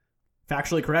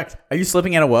Factually correct. Are you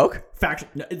slipping in a woke? That's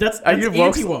you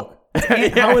woke? anti-woke.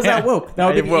 How is that woke? That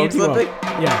would be woke anti-woke. slipping?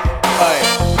 Yeah. All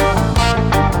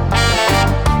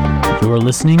right. You're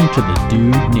listening to the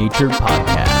Dude Nature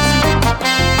Podcast.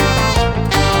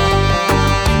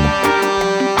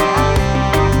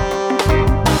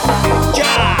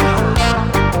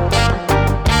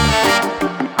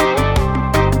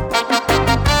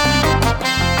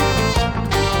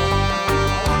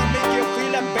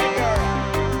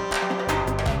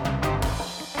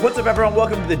 What's up, everyone?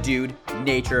 Welcome to the Dude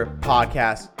Nature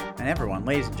Podcast. And everyone,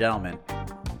 ladies and gentlemen,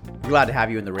 we're glad to have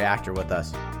you in the reactor with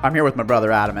us. I'm here with my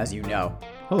brother Adam, as you know.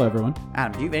 Hello, everyone.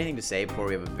 Adam, do you have anything to say before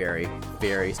we have a very,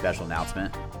 very special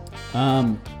announcement?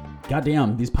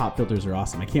 Goddamn, these pop filters are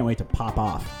awesome. I can't wait to pop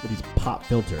off with these pop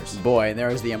filters. Boy, and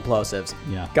there's the implosives.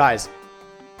 Yeah. Guys,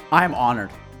 I'm honored,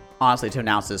 honestly, to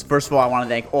announce this. First of all, I want to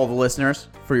thank all the listeners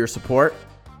for your support.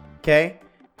 Okay?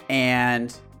 And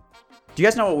do you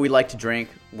guys know what we like to drink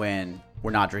when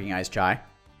we're not drinking iced chai?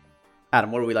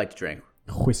 Adam, what do we like to drink?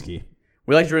 Whiskey.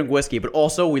 We like to drink whiskey, but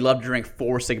also we love to drink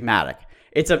Four Sigmatic.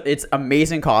 It's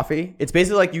amazing coffee. It's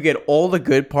basically like you get all the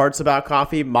good parts about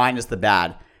coffee minus the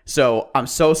bad. So I'm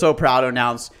so proud to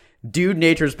announce Dude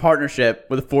Nature's partnership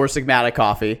with Four Sigmatic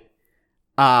Coffee.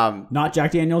 Not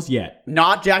Jack Daniels yet.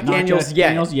 Not Jack Daniels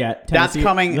yet. That's Tennessee,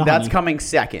 coming coming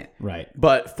second. Right.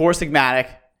 But Four Sigmatic,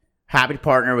 happy to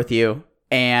partner with you.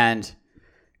 And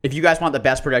if you guys want the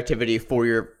best productivity for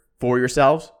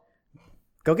yourselves,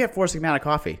 go get Four Sigmatic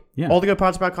coffee. Yeah. All the good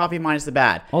parts about coffee minus the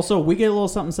bad. Also, we get a little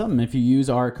something if you use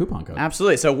our coupon code.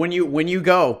 Absolutely. So when you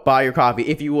go buy your coffee,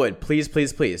 if you would, please,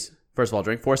 first of all,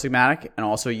 drink Four Sigmatic and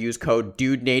also use code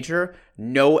DUDENATURE.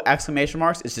 No exclamation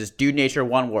marks. It's just Dude Nature,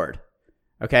 one word.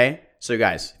 Okay? So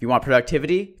guys, if you want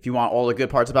productivity, if you want all the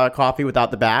good parts about coffee without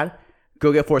the bad,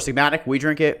 go get Four Sigmatic. We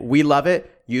drink it. We love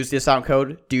it. Use the discount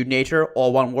code DUDENATURE,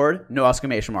 all one word, no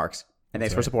exclamation marks. And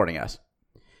thanks for supporting us.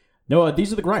 No,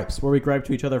 these are the gripes, where we gripe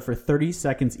to each other for 30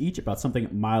 seconds each about something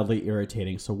mildly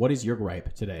irritating. So what is your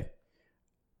gripe today?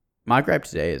 My gripe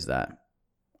today is that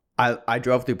I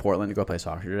drove through Portland to go play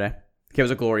soccer today. It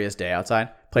was a glorious day outside.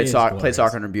 Played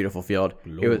soccer on a beautiful field.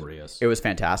 Glorious. It was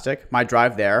fantastic. My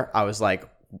drive there, I was like,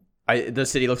 the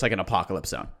city looks like an apocalypse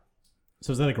zone.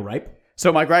 So is that a gripe?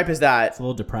 So my gripe is that It's a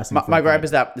little depressing. My gripe is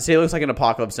that the city looks like an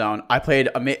apocalypse zone. I played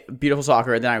beautiful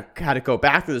soccer, and then I had to go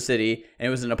back to the city, and it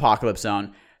was an apocalypse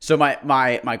zone. So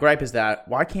my gripe is that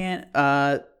why can't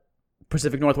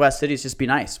Pacific Northwest cities just be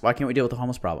nice? Why can't we deal with the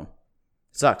homeless problem?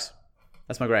 It sucks.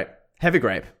 That's my gripe. Heavy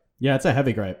gripe. Yeah, it's a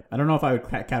heavy gripe. I don't know if I would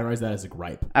categorize that as a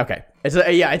gripe. Okay, it's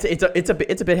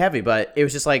a bit heavy, but it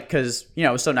was just like because it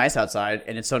was so nice outside,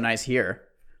 and it's so nice here.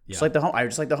 Yeah. I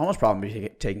just like the homeless problem being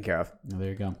taken care of. Oh, there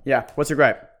you go. Yeah. What's your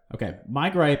gripe? Okay, my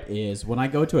gripe is when I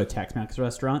go to a Tex-Mex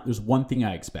restaurant, there's one thing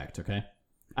I expect, okay?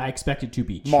 I expect it to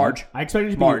be cheap. Marge. I expect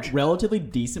it to be relatively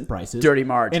decent prices. Dirty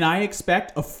Marge. And I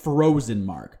expect a frozen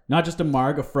Marg. Not just a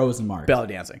Marg, a frozen Marg. Belly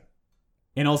dancing.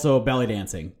 And also belly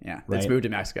dancing. Yeah. Right? It's moved to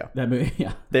Mexico. That movie,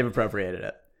 yeah. They've appropriated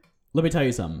it. Let me tell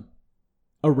you something.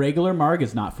 A regular Marg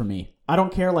is not for me. I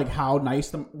don't care like how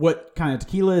nice, what kind of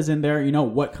tequila is in there,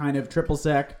 what kind of triple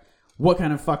sec, what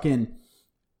kind of fucking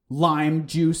lime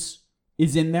juice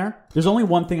is in there. There's only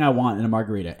one thing I want in a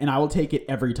margarita, and I will take it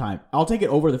every time. I'll take it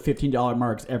over the $15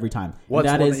 Margs every time. What's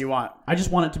the one that you want? I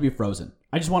just want it to be frozen.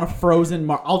 I just want a frozen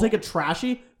Marg. I'll take a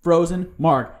trashy frozen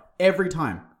Marg every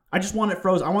time. I just want it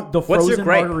frozen. I want the frozen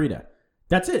margarita.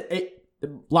 That's it.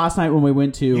 Last night when we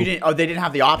went to... they didn't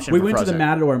have the option We for went frozen. to the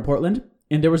Matador in Portland,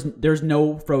 and there's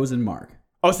no frozen Marg.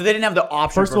 Oh, so they didn't have the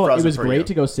option First for of all, frozen it was for great you.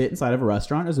 to go sit inside of a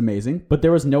restaurant. It was amazing. But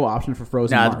there was no option for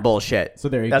frozen Nah, Marg. that's bullshit. So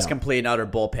there you That's go. complete and utter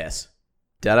bull piss.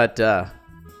 Da-da-da.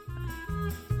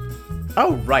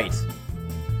 Oh, right.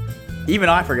 Even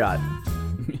I forgot.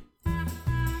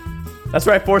 That's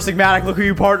right, Four Sigmatic. Look who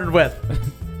you partnered with.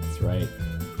 That's right.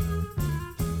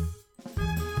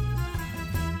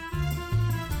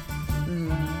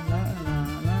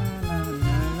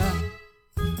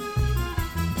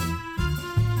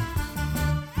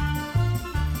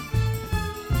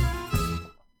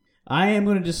 I am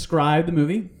going to describe the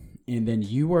movie, and then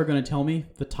you are going to tell me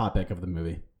the topic of the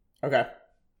movie. Okay.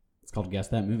 It's called Guess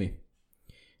That Movie.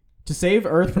 To save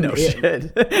Earth from No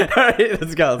shit. All right,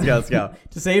 let's go.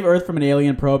 To save Earth from an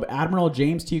alien probe, Admiral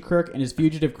James T. Kirk and his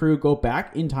fugitive crew go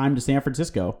back in time to San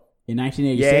Francisco in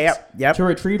 1986 Yep. to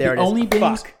retrieve There the it is. only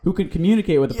beings Fuck. who could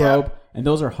communicate with the probe, and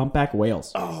those are humpback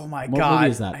whales. Oh my What god.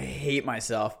 movie is that? I hate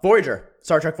myself. Voyager.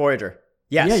 Star Trek Voyager.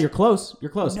 Yes. Yeah, you're close.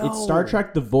 No. It's Star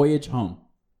Trek: The Voyage Home.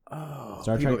 Oh,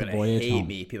 Star people Trek: are The gonna Voyage hate Home.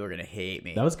 me. People are gonna hate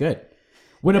me. That was good.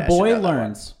 When Yeah, a I should boy know that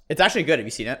learns, It's actually good. Have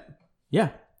you seen it? yeah,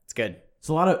 It's good. it's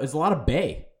a lot of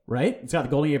bay. right? It's got the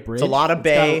Golden Gate Bridge. It's a lot of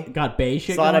bay. Got bay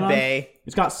shit It's a lot going of on. bay.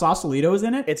 It's got Sausalitos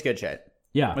in it. It's good shit.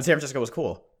 Yeah. But San Francisco was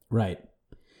cool. Right.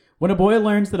 When a boy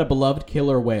learns that a beloved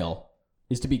killer whale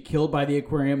is to be killed by the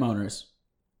aquarium owners,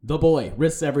 the boy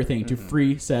risks everything to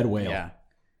free said whale. Yeah.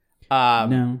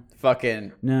 No.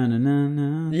 Fucking. No, no, no,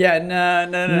 no. Yeah,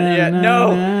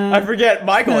 no. I forget.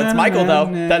 Michael. It's Michael, though.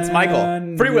 That's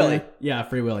Michael. Free Willy. Yeah,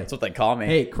 Free Willy. That's what they call me.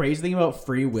 Hey, crazy thing about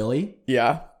Free Willy.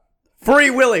 Yeah. Free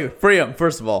Willy. Free him,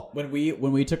 first of all. When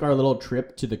we took our little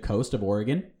trip to the coast of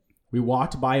Oregon, we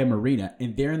walked by a marina,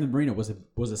 and there in the marina was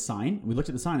a sign. We looked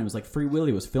at the sign. It was like Free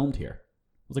Willy was filmed here.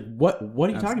 I was like, what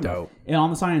are you talking dope. about? And on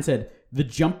the sign it said the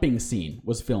jumping scene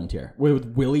was filmed here, where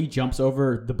Willie jumps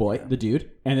over the dude,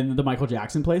 and then the Michael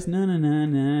Jackson plays. No.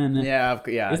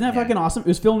 Yeah. Isn't that fucking awesome? It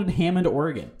was filmed in Hammond,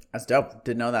 Oregon. That's dope.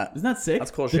 Didn't know that. Isn't that sick?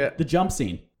 That's cool the, shit. The jump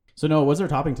scene. So Noah, what's our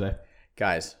topic today?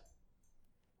 Guys,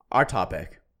 our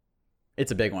topic,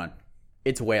 it's a big one.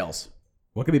 It's whales.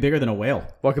 What could be bigger than a whale?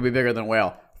 What could be bigger than a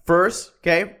whale? First,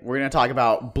 okay, we're going to talk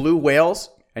about blue whales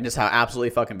and just how absolutely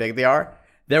fucking big they are.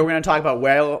 Then we're going to talk about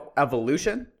whale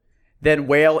evolution. Then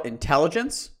whale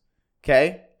intelligence,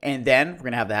 okay? And then we're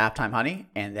going to have the halftime honey.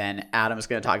 And then Adam is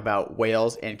going to talk about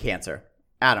whales and cancer.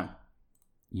 Adam,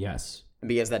 Yes. and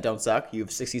because that don't suck, you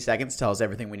have 60 seconds to tell us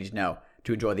everything we need to know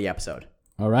to enjoy the episode.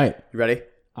 All right. You ready?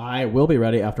 I will be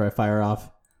ready after I fire off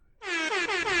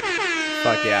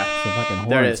Fuck yeah. the fucking horns.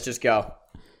 There it is. Just go.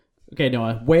 Okay,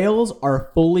 Noah. Whales are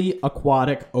fully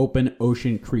aquatic, open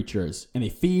ocean creatures. And they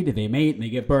feed, and they mate, and they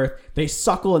give birth. They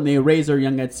suckle, and they raise their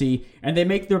young at sea. And they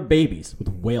make their babies with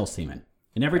whale semen.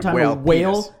 And every time Whale a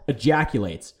whale penis.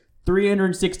 ejaculates,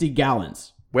 360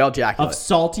 gallons Whale of ejaculate.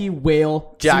 salty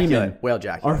whale Ejaculate. semen Whale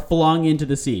ejaculate. are flung into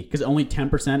the sea. Because only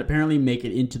 10% apparently make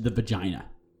it into the vagina.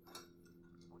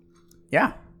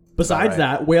 Yeah. Besides All right.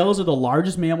 that, whales are the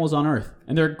largest mammals on Earth,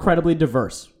 and they're incredibly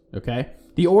diverse. Okay,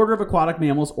 the order of aquatic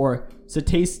mammals, or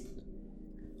cetaceans.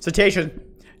 Cetacean.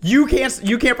 You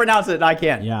can't pronounce it, and I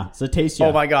can. Yeah, cetacea.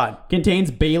 Oh my god. Contains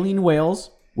baleen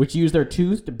whales, which use their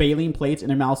toothed baleen plates in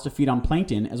their mouths to feed on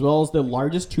plankton, as well as the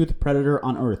largest toothed predator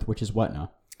on Earth, which is what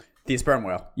now? The sperm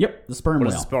whale. Yep, the sperm What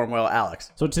whale. is a sperm whale,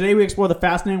 Alex? So today we explore the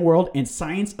fascinating world and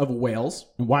science of whales,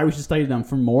 and why we should study them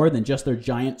for more than just their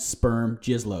giant sperm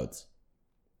jizz loads.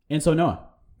 And so Noah,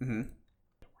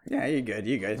 Yeah, you're good.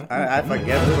 You're good. I forget.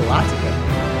 There's a lot to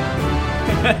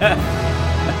it.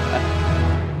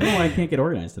 I don't know why I can't get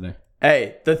organized today.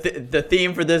 Hey, the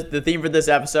theme for this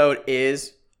episode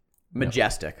is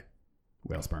majestic.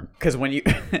 Whale sperm. Because when you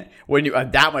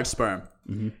that much sperm,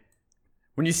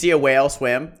 when you see a whale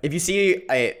swim, if you see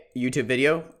a YouTube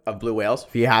video of blue whales,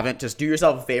 if you haven't, just do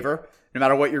yourself a favor. No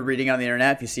matter what you're reading on the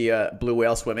internet, if you see a blue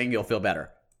whale swimming, you'll feel better.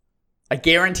 I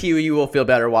guarantee you will feel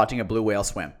better watching a blue whale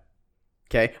swim.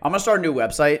 Okay? I'm going to start a new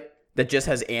website that just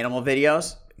has animal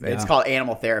videos. It's Yeah. called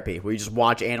Animal Therapy, where you just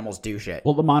watch animals do shit.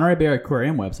 Well, the Monterey Bay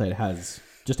Aquarium website has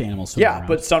just animals swimming Yeah, around.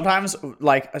 but sometimes,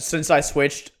 like, since I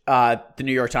switched the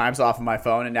New York Times off of my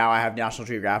phone, and now I have National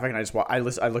Geographic, and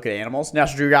I look at animals.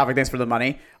 National Geographic, thanks for the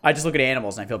money. I just look at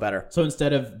animals, and I feel better. So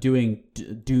instead of doing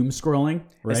doom scrolling,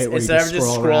 right? where you Instead of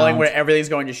just scroll scrolling around, where everything's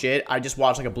going to shit, I just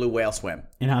watch like a blue whale swim.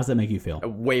 and how does that make you feel?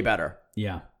 Way better.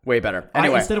 Yeah. Way better.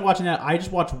 Anyway, Instead of watching that, I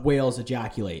just watch whales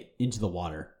ejaculate into the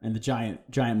water, and the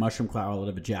giant mushroom cloud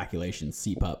of ejaculation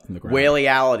seep up from the ground.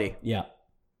 whaleality. Yeah.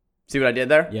 See what I did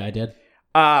there? Yeah, I did.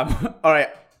 All right,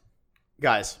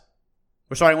 guys,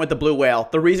 we're starting with the blue whale.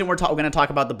 The reason we're going to talk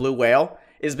about the blue whale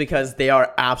is because they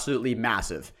are absolutely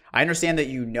massive. I understand that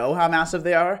you know how massive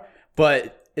they are,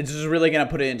 but it's just really going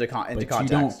to put it into But context. you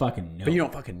don't fucking know. But you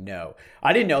don't fucking know.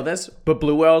 I didn't know this, but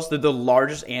blue whales, they're the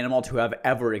largest animal to have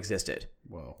ever existed.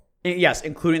 Whoa. Yes,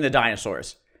 including the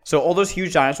dinosaurs. So all those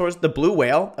huge dinosaurs, the blue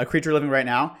whale, a creature living right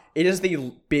now, it is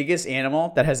the biggest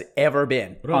animal that has ever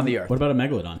been on the earth. What about a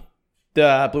megalodon?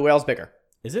 The blue whale's bigger.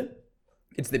 Is it?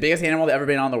 It's the biggest animal that's ever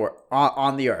been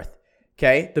on the earth.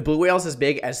 Okay? The blue whale is as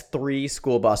big as 3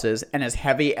 school buses and as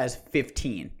heavy as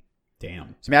 15.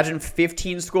 Damn. So imagine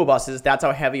 15 school buses. That's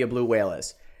how heavy a blue whale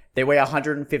is. They weigh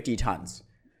 150 tons.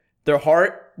 Their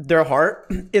heart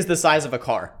is the size of a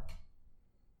car,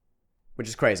 which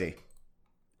is crazy.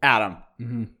 Adam,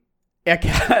 a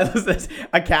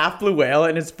calf blue whale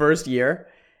in its first year,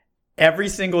 every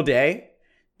single day,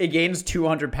 it gains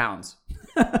 200 pounds.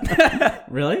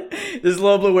 Really? This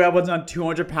little blue whale puts on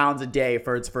 200 pounds a day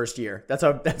for its first year. That's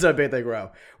how big they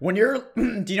grow. When you're,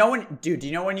 do you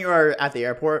know when you are at the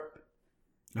airport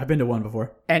I've been to one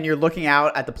before. and you're looking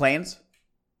out at the planes?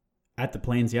 At the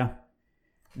plains, yeah.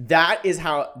 That's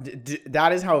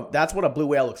what a blue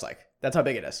whale looks like. That's how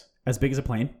big it is. As big as a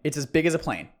plane. It's as big as a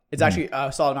plane. It's actually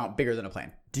a solid amount bigger than a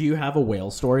plane. Do you have a whale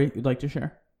story you'd like to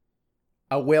share?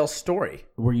 A whale story?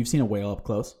 where you've seen a whale up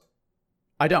close.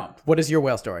 I don't. What is your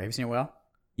whale story? Have you seen a whale?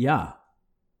 Yeah.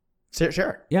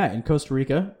 Sure. Yeah, in Costa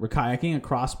Rica, we're kayaking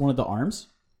across one of the arms,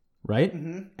 right?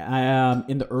 In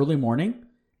the early morning,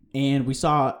 and we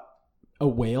saw a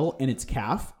whale and its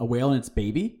calf, a whale and its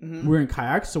baby. We were in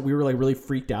kayaks, so we were like really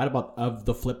freaked out of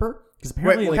the flipper because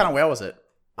apparently, Wait, what kind of whale was it?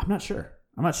 I'm not sure,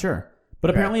 but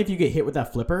apparently, if you get hit with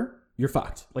that flipper, you're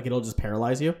fucked. Like it'll just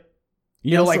paralyze you.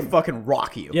 It'll like fucking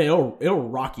rock you. Yeah, it'll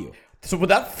rock you. So would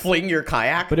that fling your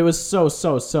kayak? But it was so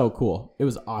cool. It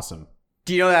was awesome.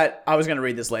 Do you know that I was going to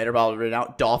read this later, but I'll read it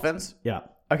out. Dolphins. Yeah.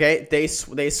 Okay, they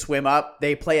swim up.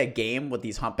 They play a game with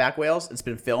these humpback whales. It's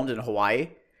been filmed in Hawaii.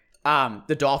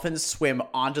 The dolphins swim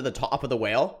onto the top of the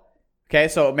whale. Okay,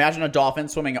 so imagine a dolphin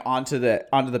swimming onto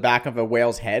the back of a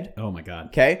whale's head. Oh my god.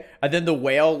 Okay, and then the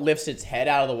whale lifts its head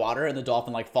out of the water, and the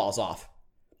dolphin like falls off.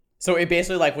 So it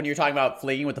basically, like when you're talking about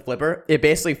flinging with the flipper, it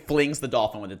basically flings the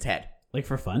dolphin with its head Like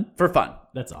for fun? for fun.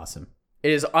 That's awesome.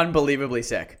 It is unbelievably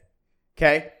sick.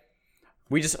 Okay,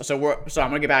 I'm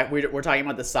gonna get back. We're talking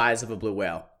about the size of a blue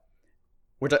whale.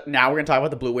 Now we're gonna talk about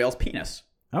the blue whale's penis.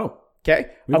 Oh.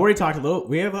 Okay, We've already talked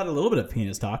we have had a little bit of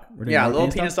penis talk. We're doing yeah, a more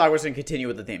little penis talk. We're just gonna continue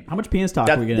with the theme. How much penis talk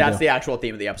are we going to do? That's the actual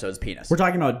theme of the episode is penis. We're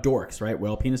talking about dorks, right?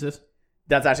 Whale penises?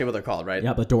 That's actually what they're called, right?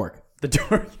 Yeah, the dork. The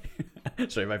dork.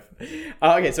 Sorry,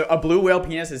 okay, so a blue whale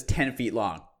penis is 10 feet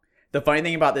long. The funny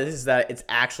thing about this is that it's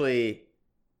actually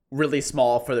really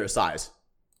small for their size.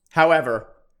 However,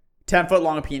 10-foot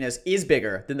long penis is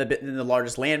bigger than the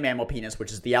largest land mammal penis,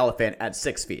 which is the elephant at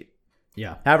 6 feet.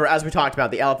 Yeah. However, as we talked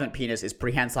about, the elephant penis is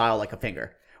prehensile like a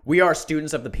finger. We are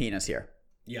students of the penis here.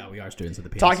 Yeah, we are students of the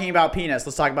penis. Talking about penis,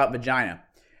 let's talk about vagina.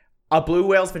 A blue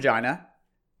whale's vagina.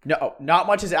 No, not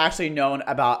much is actually known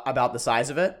about the size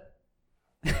of it.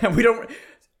 We don't.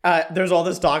 There's all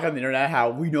this talk on the internet how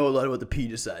we know a lot about the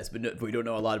penis size, but we don't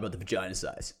know a lot about the vagina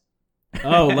size.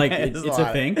 Oh, like it's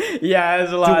a thing? Yeah,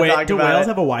 there's a lot of talk do about whales it.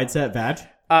 have a wide set vag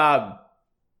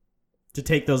to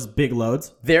take those big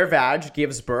loads? Their vag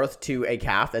gives birth to a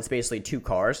calf that's basically 2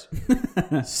 cars.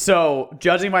 So,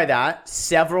 judging by that,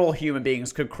 several human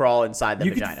beings could crawl inside the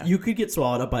vagina. You could get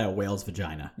swallowed up by a whale's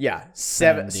vagina. Yeah,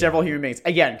 several human beings.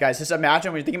 Again, guys, just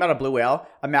imagine when you're thinking about a blue whale,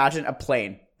 imagine a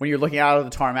plane. When you're looking out of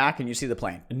the tarmac and you see the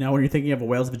plane. And now when you're thinking of a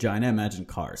whale's vagina, imagine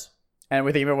cars. And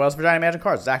we're thinking about a whale's vagina, imagine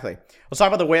cars. Exactly. Let's talk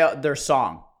about the whale, their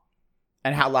song,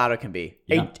 and how loud it can be.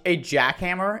 Yeah. A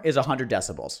jackhammer is 100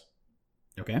 decibels.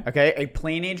 Okay. Okay, a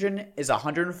plane engine is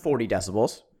 140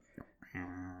 decibels.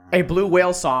 A blue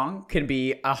whale song can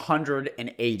be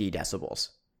 180 decibels.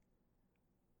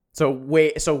 So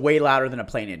way louder than a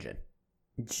plane engine.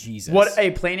 Jesus. What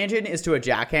a plane engine is to a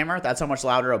jackhammer, that's how much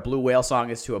louder a blue whale song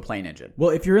is to a plane engine. Well,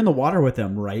 if you're in the water with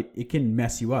them, right, it can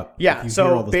mess you up. Yeah, if you so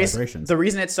hear all those vibrations. the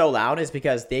reason it's so loud is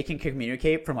because they can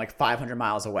communicate from like 500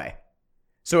 miles away.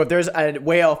 So if there's a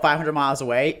whale 500 miles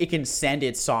away, it can send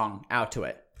its song out to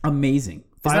it. Amazing.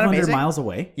 that 500 amazing? miles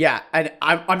away. Yeah, and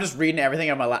I'm just reading everything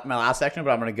in my last section,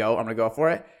 but I'm gonna go for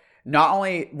it. Not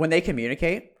only when they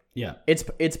communicate, Yeah.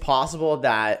 it's possible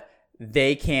that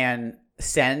they can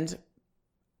send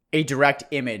a direct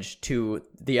image to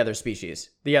the other species,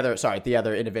 the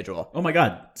other individual. Oh my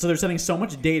god. So they're sending so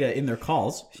much data in their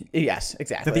calls Yes,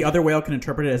 exactly. that the other whale can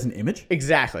interpret it as an image?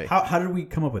 Exactly. How did we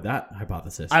come up with that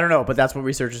hypothesis? I don't know, but that's what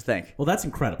researchers think. Well, that's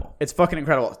incredible. It's fucking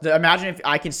incredible. Imagine if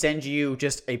I can send you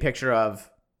just a picture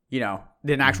of,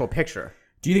 an actual picture.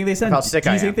 Do you think they send? How sick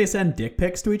do you I think am. they send dick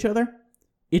pics to each other?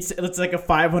 It's like a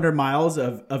 500 miles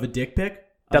of a dick pic.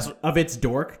 Of its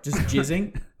dork just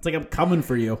jizzing. It's like I'm coming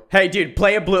for you. Hey, dude,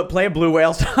 play a blue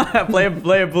whale song. play a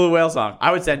blue whale song.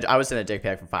 I would send a dick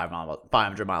pic from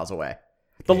 500 miles away.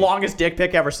 The longest dick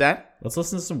pic ever sent. Let's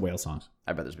listen to some whale songs.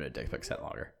 I bet there's been a dick pic sent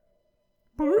longer.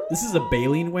 This is a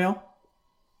baleen whale.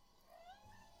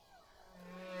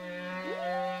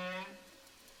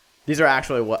 These are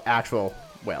actual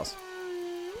whales.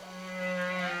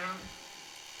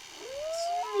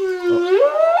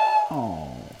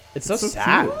 Oh, It's so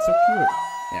sad. Cute. It's so cute.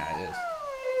 Yeah, it is.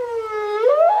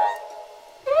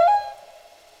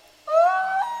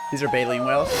 These are baleen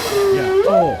whales. Yeah.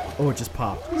 Oh, it just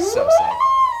popped. So sick.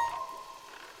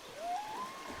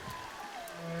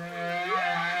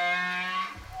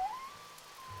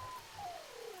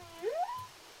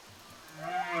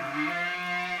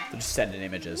 They're just sending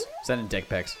images, sending dick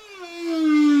pics.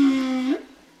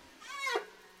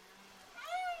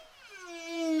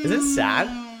 Is it sad?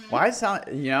 Why does it sound,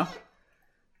 It's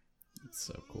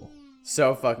so cool.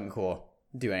 So fucking cool.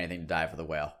 Do anything to die for the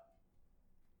whale.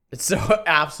 It's so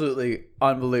absolutely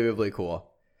unbelievably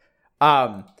cool.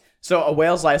 So a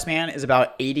whale's lifespan is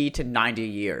about 80 to 90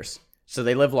 years. So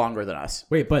they live longer than us.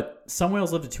 Wait, but some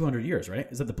whales live to 200 years, right?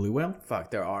 Is that the blue whale? Fuck,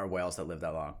 there are whales that live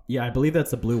that long. Yeah, I believe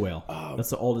that's the blue whale. That's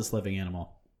the oldest living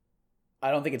animal.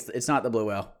 I don't think it's not the blue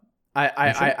whale. I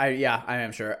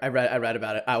am sure. I read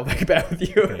about it. I will make a bet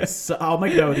with you. Okay, so I'll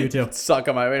make a bet with you too. Suck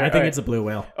on my way. I think it's a blue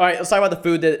whale. All right, let's talk about the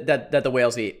food that the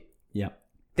whales eat. Yeah.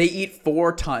 They eat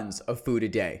 4 tons of food a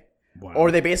day. Wow.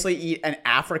 Or they basically eat an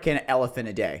African elephant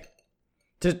a day.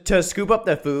 To scoop up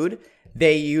the food,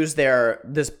 they use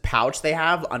this pouch they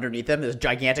have underneath them, this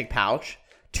gigantic pouch,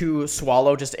 to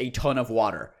swallow just a ton of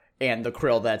water and the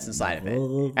krill that's inside of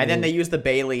it. And then they use the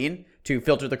baleen to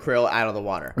filter the krill out of the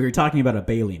water. You're talking about a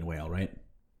baleen whale, right?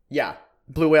 Yeah.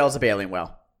 Blue whale is a baleen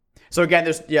whale. So again,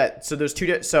 there's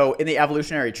two. So in the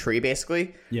evolutionary tree,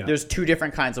 basically, there's 2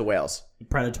 different kinds of whales.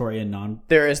 Predatory and non.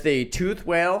 There is the toothed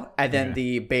whale and then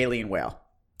the baleen whale.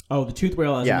 Oh, the toothed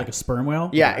whale is like a sperm whale?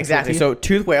 Yeah, exactly. So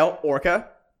toothed whale, orca.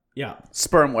 Yeah.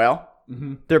 Sperm whale.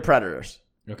 Mm-hmm. They're predators.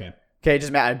 Okay. Okay,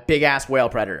 just a big ass whale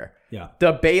predator. Yeah.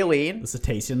 The baleen. The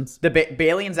cetaceans. The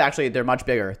baleens actually, they're much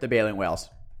bigger. The baleen whales.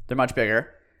 They're much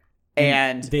bigger.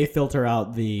 And they filter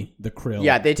out the krill.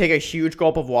 Yeah, they take a huge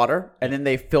gulp of water and then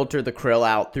they filter the krill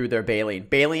out through their baleen.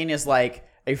 Baleen is like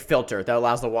a filter that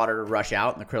allows the water to rush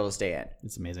out and the krill to stay in.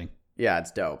 It's amazing. Yeah,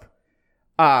 it's dope.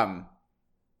 An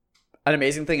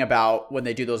amazing thing about when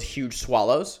they do those huge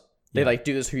swallows, they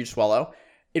do this huge swallow.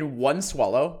 In one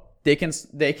swallow, they can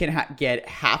get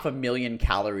 500,000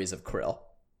 calories of krill.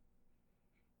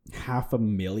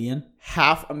 500,000?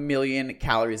 500,000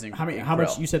 calories in How krill.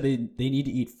 much? You said they need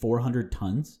to eat 400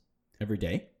 tons every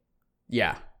day?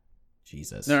 Yeah.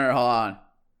 Jesus. No, hold on.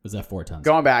 Was that 4 tons?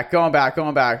 Going back.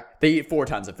 They eat 4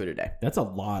 tons of food a day. That's a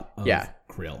lot of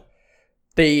krill.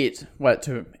 They eat,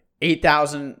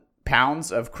 8,000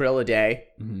 pounds of krill a day,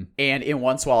 and in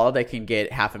one swallow, they can get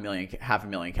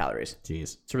 500,000 calories.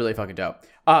 Jeez. It's really fucking dope.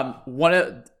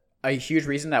 A huge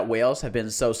reason that whales have been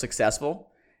so successful.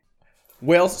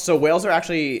 Whales are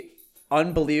actually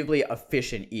unbelievably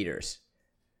efficient eaters.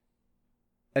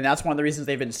 And that's one of the reasons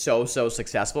they've been so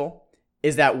successful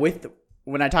is that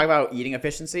when I talk about eating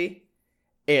efficiency,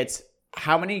 it's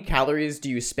how many calories do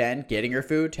you spend getting your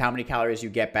food to how many calories you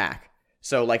get back.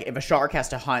 So like if a shark has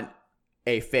to hunt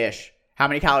a fish, how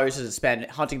many calories does it spend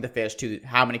hunting the fish to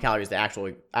how many calories the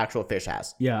actual fish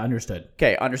has? Yeah, understood.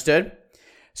 Okay, understood?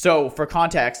 So for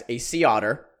context, a sea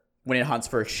otter, when it hunts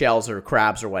for shells or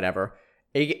crabs or whatever,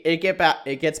 it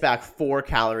gets back 4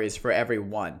 calories for every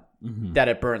one that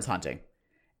it burns hunting.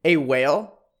 A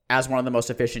whale, as one of the most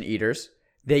efficient eaters,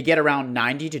 they get around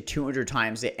 90 to 200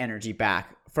 times the energy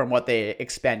back from what they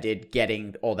expended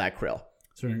getting all that krill.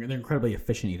 So they're incredibly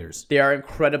efficient eaters. They are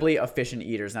incredibly efficient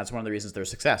eaters, and that's one of the reasons they're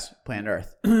success, planet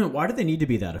Earth. Why do they need to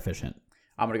be that efficient?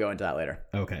 I'm going to go into that later.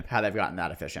 Okay. How they've gotten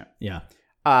that efficient. Yeah.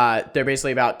 They're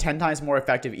basically about 10 times more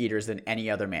effective eaters than any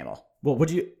other mammal. Well,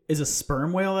 is a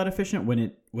sperm whale that efficient when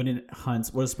it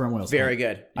hunts? What does sperm whales? Very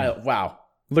good. Wow.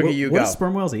 Look at you go. What do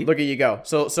sperm whales eat? Look at you go.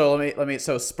 So let me.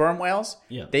 So sperm whales,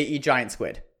 they eat giant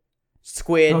squid.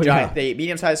 Giant. Yeah. They eat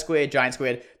medium-sized squid, giant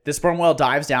squid. The sperm whale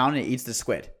dives down and eats the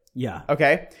squid. Yeah.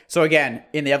 Okay. So again,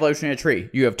 in the evolutionary tree,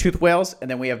 you have toothed whales, and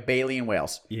then we have baleen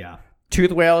whales. Yeah.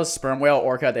 Toothed whales, sperm whale,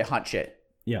 orca, they hunt shit.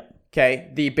 Yeah.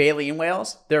 Okay. The baleen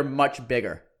whales, they're much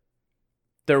bigger.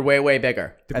 They're way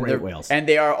bigger. The great whales. And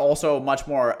they are also much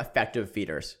more effective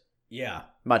feeders. Yeah.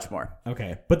 Much more.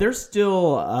 Okay. But they're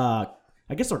still, I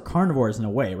guess they're carnivores in a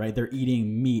way, right? They're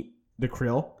eating meat, the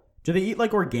krill. Do they eat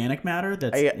like organic matter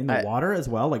that's in the water as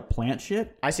well, like plant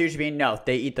shit? I see what you mean. No,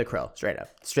 they eat the krill straight up.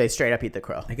 Straight up eat the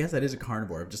krill. I guess that is a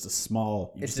carnivore, just a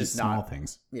small. It's just small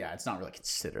things. Yeah, it's not really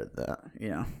considered that, you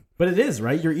know. But it is,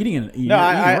 right? You're eating an. No,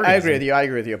 I agree with you. I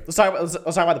agree with you. Let's talk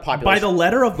about the population. By the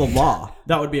letter of the law,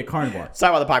 that would be a carnivore. Let's talk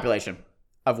about the population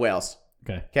of whales.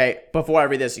 Okay. Before I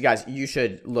read this, you guys, you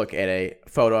should look at a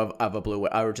photo of a blue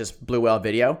whale or just blue whale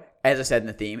video. As I said in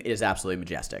the theme, it is absolutely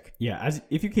majestic. Yeah,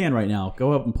 if you can right now,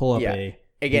 go up and pull up a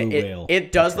again. Blue whale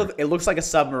it does look. It looks like a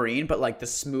submarine, but like the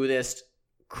smoothest,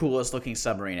 coolest looking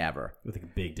submarine ever. With a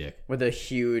big dick. With a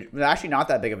huge, actually not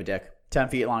that big of a dick. 10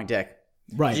 feet long dick.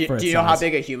 Right. Do you know how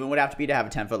big a human would have to be to have a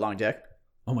 10-foot long dick?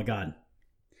 Oh my god.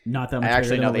 Not that much. I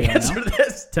actually know the answer to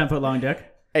this. 10-foot long dick.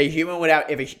 A human would have,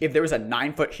 if there was a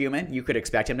 9-foot human, you could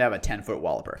expect him to have a 10-foot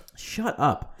walloper. Shut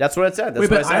up. That's what it said. Wait,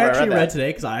 but I actually read today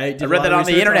because I read that on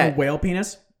the internet. On whale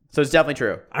penis. So it's definitely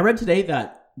true. I read today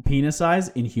that penis size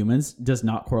in humans does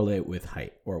not correlate with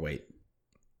height or weight.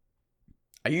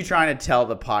 Are you trying to tell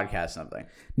the podcast something?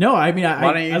 No, I mean,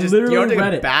 I literally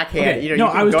read it. Backhand. Okay. You know, no,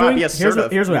 you can I was go doing. and be assertive.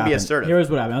 Here's what happened. Assertive. Here's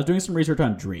what happened. I was doing some research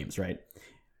on dreams. Right.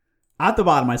 At the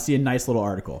bottom, I see a nice little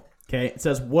article. Okay, it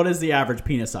says, "What is the average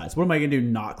penis size?" What am I going to do?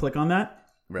 Not click on that?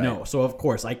 Right. No. So of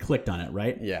course I clicked on it,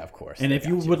 right? Yeah, of course. And They if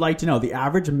you got would like to know, the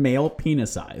average male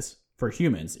penis size for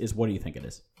humans is, what do you think it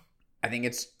is? I think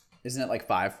isn't it like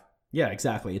 5? Yeah,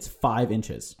 exactly. It's 5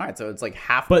 inches. All right, so it's like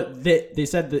half. But they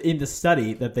said that in the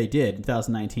study that they did in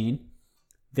 2019,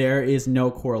 there is no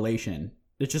correlation.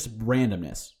 It's just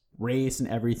randomness, race and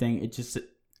everything. It's just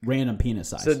random penis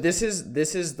size. So this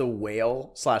is the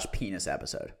whale/penis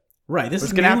episode. right. This We're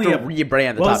is just gonna have mainly to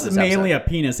rebrand the well, top this of is this mainly episode. a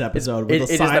penis episode with It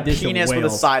a is side the dish penis of with a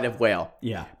whales. side of whale.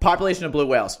 Yeah. Population of blue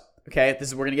whales. Okay,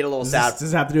 we're gonna get a little Does sad.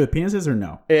 this have to do with penises or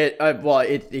no?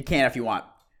 It can if you want.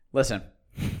 Listen,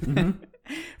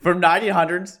 from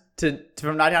 1900 to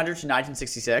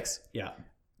 1966, Yeah.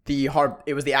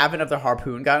 it was the advent of the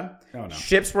harpoon gun. Oh, no.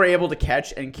 Ships were able to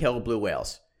catch and kill blue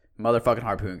whales. Motherfucking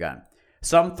harpoon gun.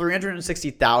 Some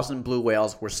 360,000 blue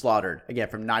whales were slaughtered again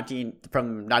from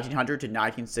 1900 to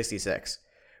 1966.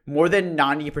 More than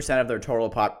 90% of their total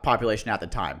population at the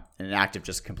time, an act of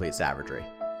just complete savagery.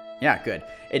 Yeah, good.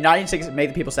 In 1960,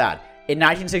 made the people sad. In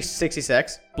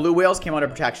 1966, blue whales came under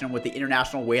protection with the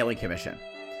International Whaling Commission.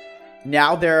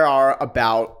 Now there are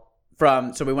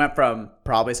so we went from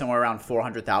probably somewhere around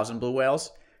 400,000 blue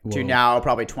whales to Whoa. now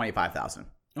probably 25,000.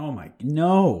 Oh my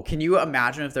no. Can you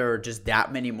imagine if there were just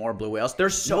that many more blue whales? They're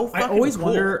so fucking I always cool.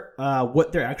 wonder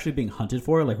what they're actually being hunted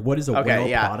for. Like, what is a whale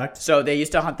product? So they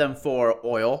used to hunt them for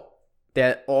oil.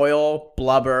 That oil,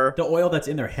 blubber. The oil that's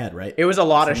in their head, right? It was a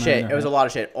lot of Somewhere in shit. their It was a head. lot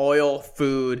of shit. Oil,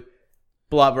 food,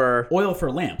 blubber. Oil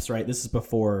for lamps, right? This is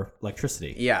before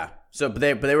electricity. Yeah. So but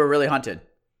they were really hunted.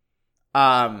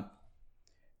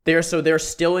 They're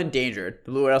still endangered.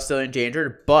 The blue whale's still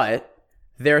endangered, but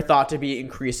they're thought to be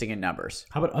increasing in numbers.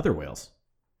 How about other whales?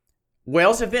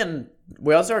 Whales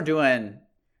are doing,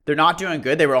 they're not doing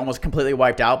good. They were almost completely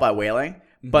wiped out by whaling,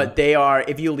 but they are,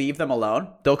 if you leave them alone,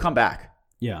 they'll come back,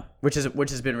 Yeah. which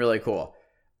has been really cool.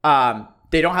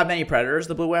 They don't have many predators,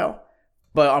 the blue whale,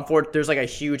 but unfortunately, there's like a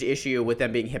huge issue with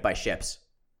them being hit by ships.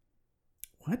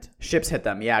 What? Ships hit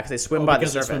them, yeah, because they swim by the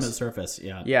because they swim at the surface. surface.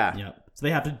 Yeah. Yeah. Yeah. So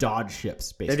they have to dodge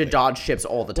ships, They basically. have to dodge ships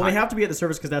all the time. Well, they have to be at the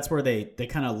surface because that's where they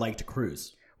kind of like to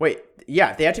cruise. Wait,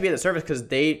 yeah, they have to be at the surface because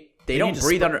they don't need to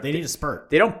breathe spurt. under. They need to spurt.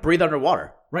 They don't breathe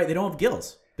underwater. Right. They don't have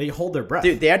gills. They hold their breath.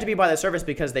 Dude, they have to be by the surface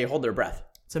because they hold their breath.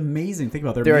 It's amazing. Think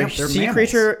about it. They're a they're sea mammals.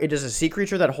 creature. It is a sea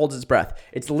creature that holds its breath.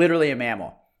 It's literally a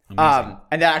mammal. And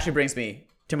that actually brings me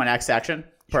to my next section.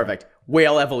 Perfect.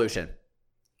 Whale evolution.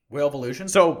 Whale evolution.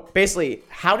 So basically,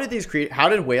 how did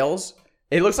whales?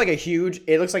 It looks like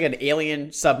an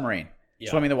alien submarine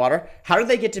swimming in the water. How did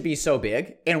they get to be so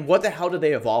big? And what the hell did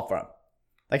they evolve from?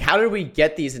 Like, how did we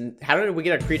get these? And how did we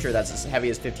get a creature that's as heavy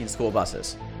as 15 school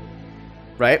buses?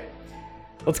 Right?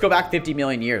 Let's go back 50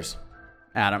 million years,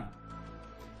 Adam.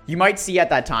 You might see at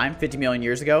that time, 50 million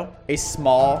years ago, a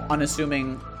small,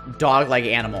 unassuming dog-like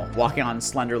animal walking on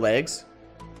slender legs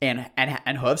and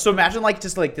hooves. So imagine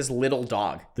just like this little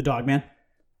dog. The dog man.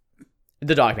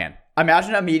 The dog man.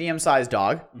 Imagine a medium-sized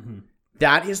dog. Mm-hmm.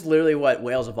 That is literally what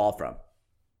whales evolved from.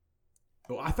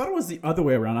 Oh, I thought it was the other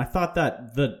way around. I thought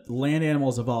that the land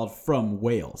animals evolved from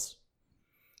whales.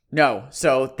 No,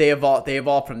 so they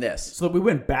evolved from this. So we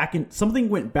went back in. Something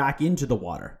went back into the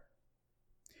water.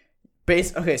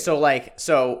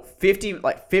 So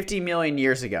 50 million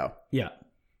years ago, Yeah.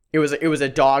 it was a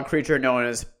dog creature known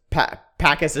as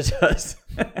Pakicetus.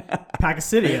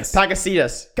 Pakicetus.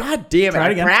 Pakicetus. God damn it! Try it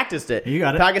I again. practiced it. You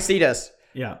got it. Pakicetus.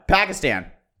 Yeah.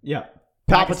 Pakistan. Yeah.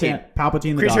 Palpatine.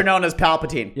 Palpatine the Creature dog. known as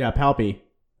Palpatine. Yeah, Palpy.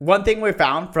 One thing we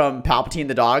found from Palpatine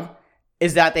the dog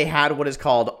is that they had what is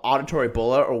called auditory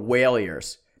bulla or whale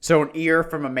ears. So an ear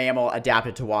from a mammal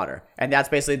adapted to water. And that's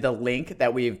basically the link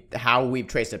that how we've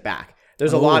traced it back.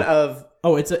 There's a lot of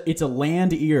Oh, it's a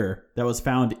land ear that was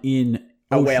found in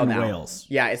ocean whale now. whales.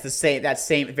 Yeah, it's that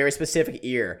same very specific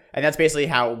ear. And that's basically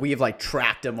how we've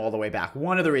tracked them all the way back.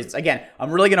 One of the reasons. Again,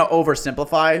 I'm really going to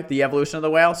oversimplify the evolution of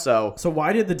the whale, so So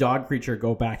why did the dog creature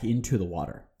go back into the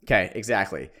water? okay,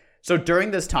 exactly. So during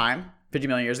this time, 50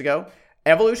 million years ago,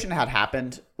 evolution had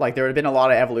happened. There had been a lot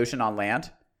of evolution on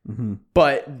land,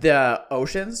 but the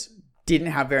oceans didn't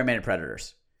have very many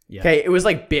predators. Yeah. Okay, it was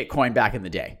like Bitcoin back in the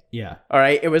day. Yeah. All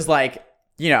right, it was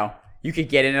you could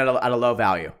get in at a low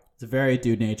value. It's a very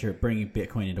dude nature bringing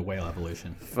Bitcoin into whale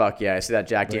evolution. Fuck yeah, I see that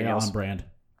Jack Very Daniels. on brand.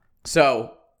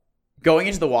 So going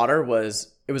into the water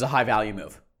was a high value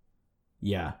move.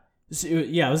 Yeah. So,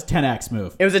 yeah, it was a 10x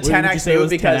move. It was a Would you 10x say it move was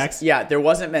because 10x? yeah, there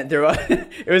wasn't meant there was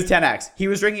it was 10x. He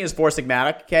was drinking his Four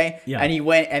Sigmatic, okay? Yeah. And he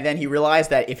went and then he realized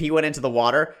that if he went into the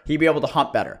water, he'd be able to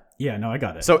hunt better. Yeah, no, I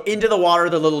got it. So into the water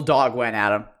the little dog went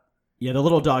at him. Yeah, the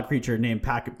little dog creature named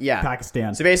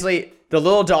Pakistan. So basically, the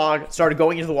little dog started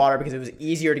going into the water because it was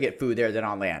easier to get food there than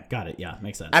on land. Got it. Yeah,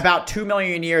 makes sense. About 2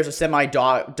 million years of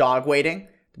semi-dog waiting,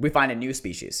 we find a new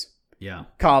species Yeah,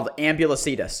 called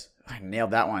Ambulocetus. I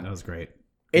nailed that one. that was great.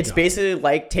 It's basically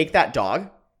like take that dog,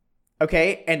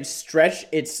 okay, and stretch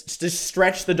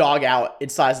the dog out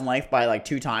its size and length by like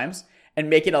 2 times and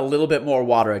make it a little bit more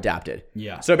water adapted.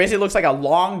 Yeah. So it basically looks like a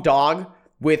long dog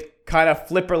with kind of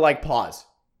flipper-like paws.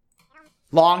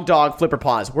 Long dog, flipper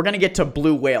paws. We're going to get to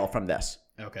blue whale from this.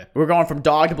 Okay. We're going from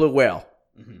dog to blue whale.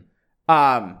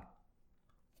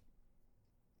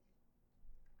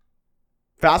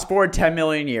 Fast forward 10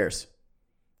 million years,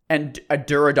 and a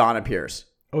Durodon appears.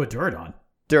 Oh, a Durodon.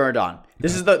 Durodon.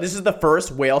 This is the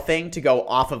first whale thing to go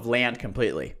off of land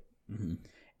completely.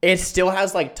 It still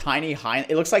has like tiny hind.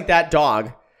 It looks like that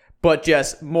dog, but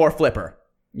just more flipper.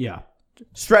 Yeah.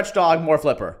 Stretch dog, more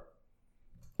flipper.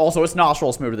 Also, its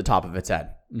nostrils move to the top of its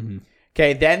head.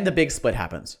 Okay, then the big split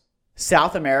happens.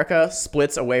 South America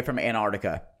splits away from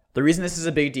Antarctica. The reason this is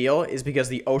a big deal is because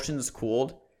the oceans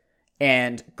cooled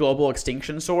and global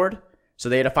extinction soared, so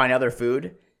they had to find other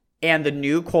food. And the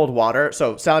new cold water,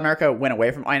 so South America went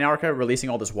away from Antarctica, releasing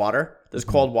all this water, this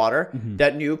cold water.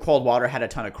 That new cold water had a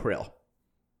ton of krill.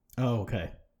 Oh,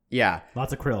 okay. Yeah.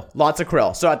 Lots of krill. Lots of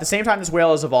krill. So at the same time this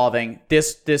whale is evolving,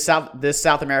 this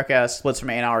South America splits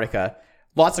from Antarctica.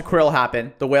 Lots of krill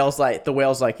happen. The whale's like,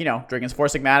 drinking his Four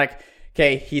Sigmatic.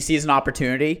 Okay, he sees an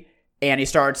opportunity and he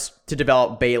starts to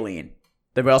develop baleen.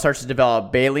 The whale starts to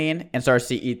develop baleen and starts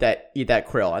to eat that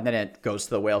krill, and then it goes to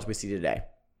the whales we see today.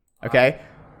 Okay?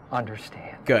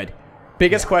 Understand. Good.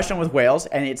 Biggest question with whales,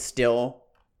 and it's still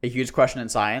a huge question in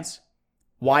science.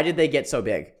 Why did they get so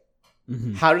big?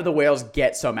 How did the whales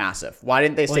get so massive? Why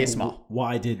didn't they stay small?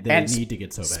 Why did they need to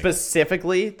get so big?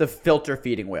 Specifically, the filter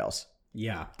feeding whales.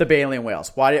 Yeah. The baleen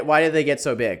whales. Why did they get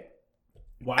so big?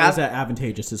 Why is that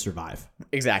advantageous to survive?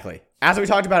 Exactly. As we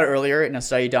talked about earlier in a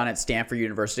study done at Stanford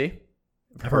University.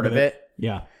 I've heard of it.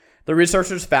 Yeah. The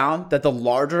researchers found that the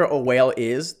larger a whale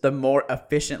is, the more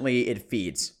efficiently it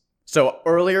feeds. So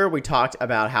earlier we talked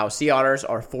about how sea otters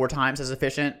are 4 times as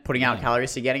efficient putting out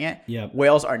calories to getting it. Yeah.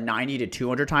 Whales are 90 to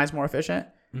 200 times more efficient.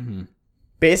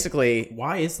 Basically,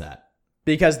 Why is that?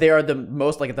 because they are the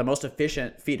most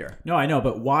efficient feeder. No, I know,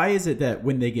 but why is it that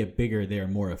when they get bigger, they are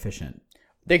more efficient?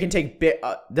 They can take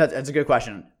that's a good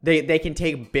question. They can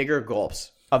take bigger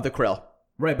gulps of the krill.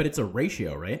 Right, but it's a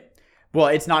ratio, right? Well,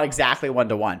 it's not exactly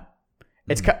 1-to-1.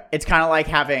 It's kind of like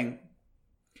having,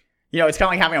 it's kind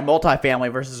of like having a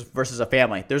multifamily versus a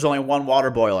family. There's only one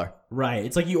water boiler. Right.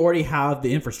 It's like you already have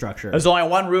the infrastructure. There's only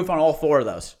one roof on all 4 of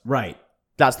those. Right.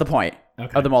 That's the point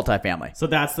of the multifamily. So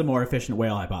that's the more efficient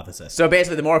whale hypothesis. So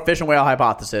basically, the more efficient whale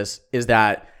hypothesis is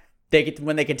that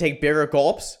when they can take bigger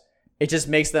gulps, it just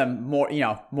makes them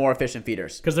more efficient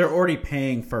feeders. Because they're already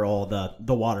paying for all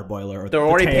the water boiler. Or They're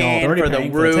already paying for the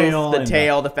roof, the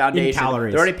tail, the foundation.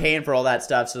 Calories. They're already paying for all that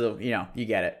stuff, so you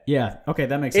get it. Yeah. Okay,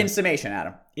 that makes In sense. summation,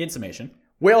 Adam. In summation.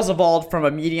 Whales evolved from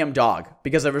a medium dog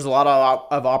because there was a lot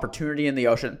of opportunity in the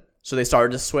ocean, so they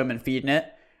started to swim and feed in it.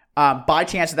 By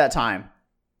chance at that time,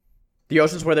 the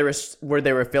oceans where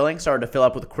they were filling started to fill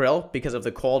up with krill because of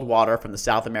the cold water from the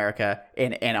South America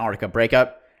and Antarctica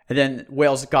breakup. And then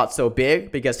whales got so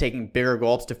big because taking bigger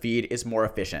gulps to feed is more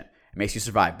efficient. It makes you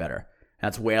survive better.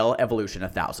 That's whale evolution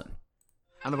 1000.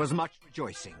 And there was much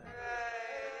rejoicing.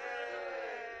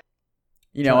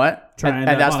 You know what? And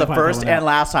that's the first and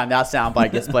last time that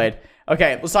soundbite gets played.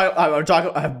 Okay, let's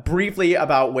talk briefly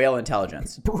about whale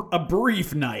intelligence. A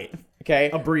brief night.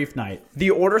 Okay? A brief night. The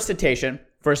order Cetacean,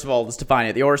 first of all, let's define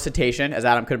it. The order Cetacean, as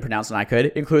Adam couldn't pronounce and I could,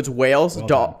 includes whales,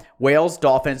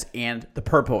 dolphins, and the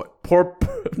porpoise.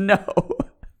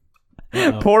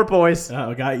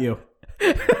 Oh, got you.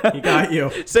 He got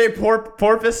you. Say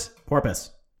porpoise.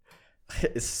 Porpoise.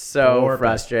 It's so Porpoise.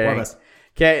 frustrating. Porpoise.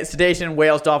 Okay, cetacean,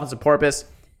 whales, dolphins, and porpoise.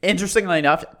 Interestingly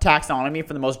enough, taxonomy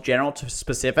from the most general to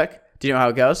specific. Do you know how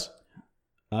it goes?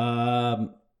 Okay.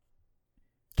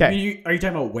 Are you talking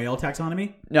about whale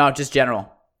taxonomy? No, just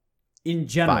general. In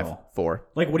general. 5, 4.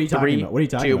 Like, what are you talking about? What are you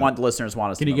talking 2, about? 1. The listeners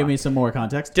want us to Can you give me some more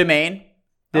context? domain?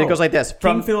 Then it goes like this.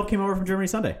 King Philip came over from Germany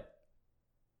Sunday.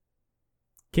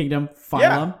 Kingdom,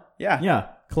 phylum. Yeah. Yeah.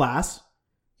 Class.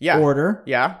 Yeah. Order.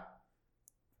 Yeah.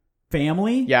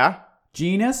 Family. Yeah.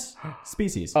 Genus.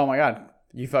 Species. Oh my god.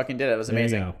 You fucking did it. It was There you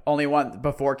amazing. go. Only one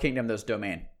before kingdom, there's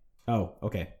domain. Oh,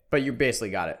 okay. But you basically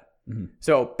got it. Mm-hmm.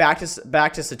 So back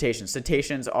to cetaceans.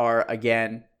 Cetaceans are,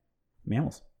 again,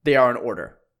 Mammals. they are an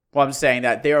order. Well, I'm saying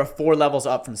that they are 4 levels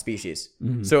up from species.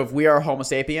 Mm-hmm. So if we are Homo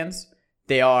sapiens,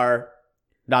 they are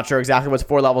not sure exactly what's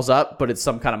 4 levels up, but it's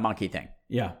some kind of monkey thing.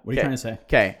 Yeah. What are you trying to say?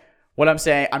 Okay. What I'm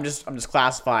saying, I'm just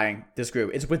classifying this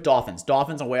group. It's with dolphins.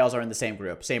 Dolphins and whales are in the same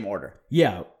group, same order.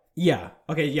 Yeah.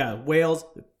 Okay, yeah. Whales,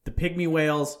 the pygmy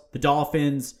whales, the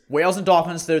dolphins. Whales and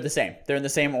dolphins, they're the same. They're in the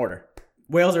same order.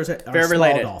 Whales are Very small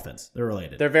related. dolphins. They're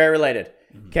related. They're very related.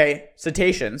 Okay,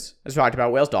 cetaceans, as we talked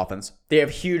about, whales, dolphins, they have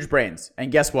huge brains.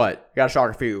 And guess what? I got a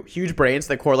shocker for you. Huge brains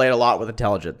that correlate a lot with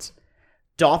intelligence.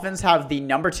 Dolphins have the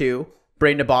number 2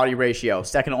 brain-to-body ratio,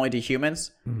 second only to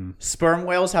humans. Sperm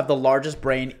whales have the largest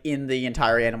brain in the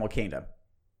entire animal kingdom.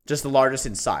 Just the largest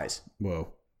in size.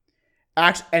 Whoa.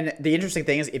 Actually, and the interesting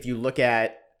thing is, if you look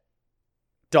at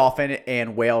dolphin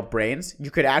and whale brains, you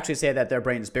could actually say that their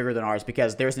brain is bigger than ours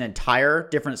because there's an entire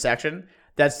different section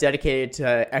that's dedicated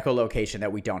to echolocation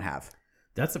that we don't have.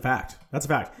 That's a fact.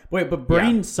 Wait, but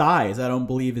brain size, I don't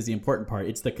believe, is the important part.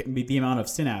 It's the amount of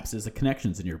synapses, the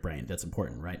connections in your brain that's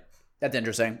important, right? That's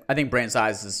interesting. I think brain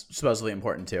size is supposedly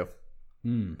important too.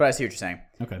 But I see what you're saying.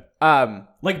 Okay. Um,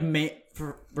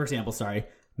 For example,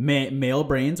 male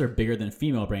brains are bigger than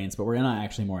female brains, but we're not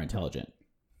actually more intelligent.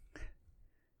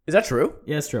 Is that true?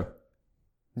 Yeah, it's true.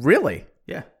 Really?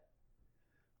 Yeah.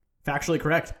 Factually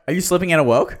correct. Are you slipping in a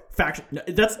woke? That's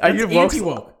you woke?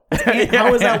 anti-woke.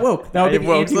 How is that woke? That would be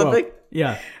woke anti-woke. slipping?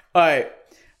 Yeah. All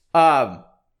right.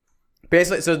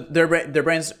 Basically, so their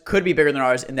brains could be bigger than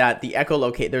ours in that the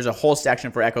there's a whole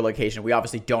section for echolocation. We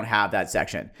obviously don't have that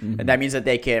section. And that means that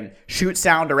they can shoot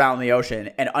sound around the ocean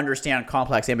and understand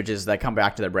complex images that come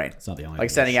back to their brain. It's not the only like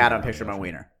thing sending they shoot Adam a around picture the of my ocean.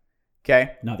 wiener.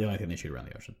 Okay? Not the only thing they shoot around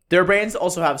the ocean. Their brains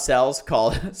also have cells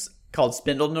called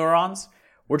spindle neurons,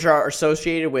 which are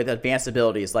associated with advanced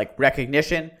abilities like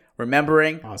recognition,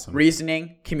 remembering,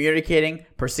 reasoning, communicating,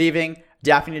 perceiving,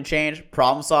 adapting to change,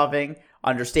 problem solving,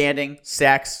 understanding,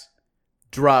 sex,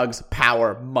 drugs,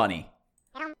 power, money.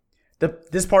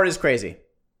 This part is crazy.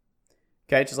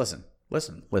 Okay, just listen.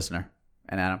 Listen, listener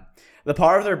and Adam. The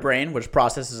part of their brain which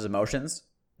processes emotions,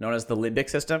 known as the limbic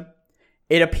system,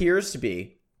 it appears to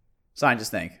be, scientists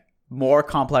think, more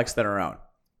complex than our own.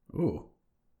 Ooh.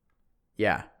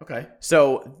 Yeah. Okay.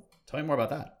 So, tell me more about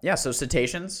that. Yeah, so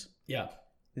cetaceans, Yeah.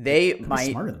 they smarter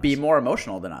might than be us. more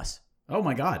emotional than us. Oh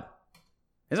my God.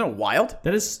 Isn't it wild?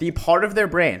 That is. The part of their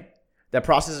brain that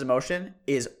processes emotion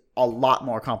is a lot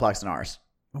more complex than ours.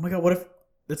 Oh my God. What if?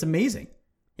 That's amazing.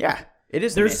 Yeah, it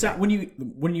is. There's amazing.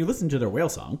 when you listen to their whale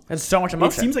song, There's so much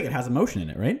emotion. it seems like it has emotion in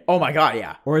it, right? Oh my God,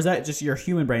 yeah. Or is that just your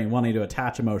human brain wanting to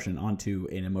attach emotion onto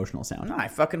an emotional sound? No, I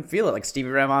fucking feel it like Stevie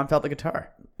Ray Vaughan felt the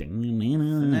guitar. You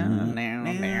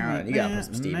gotta put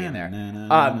some Stevie in there.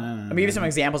 Let me give you some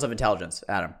examples of intelligence,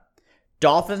 Adam.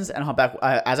 Dolphins and humpback,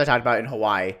 as I talked about in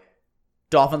Hawaii,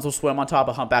 dolphins will swim on top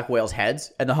of humpback whales'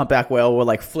 heads, and the humpback whale will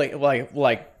like flick, like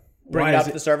bring it up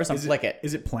to the surface and flick it.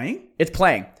 Is it playing? It's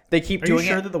playing. They keep Are doing you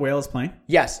sure it. that the whale is playing?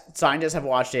 Yes, scientists have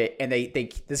watched it, and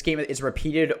this game is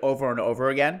repeated over and over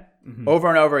again,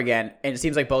 and it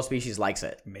seems like both species likes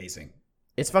it. Amazing.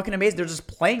 It's fucking amazing. They're just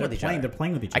playing with each other. They're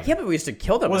playing with each I other. can't believe we used to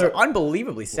kill them. Well, They're they're-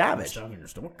 unbelievably savage. You're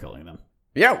still killing them.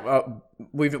 Yeah,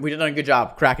 we've done a good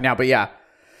job cracking out, but yeah,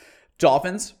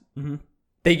 dolphins.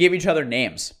 They give each other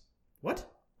names. What?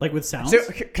 Like with sounds? So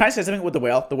can I say something with the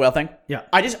whale thing? Yeah.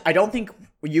 I don't think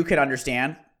you can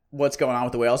understand what's going on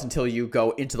with the whales until you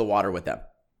go into the water with them.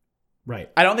 Right.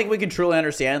 I don't think we can truly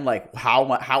understand like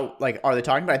how like are they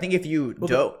talking. But I think if you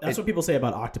don't, that's what people say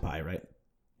about octopi, right?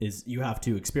 Is you have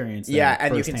to experience them Yeah,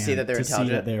 and you can see firsthand that they're to see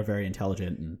intelligent. that they're very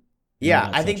intelligent. And yeah,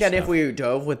 all I think such that if stuff. we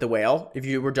dove with the whale, if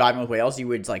you were diving with whales, you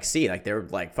would like see like they're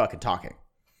like fucking talking.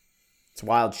 It's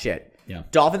wild shit. Yeah.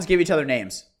 Dolphins give each other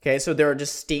names. Okay, so there are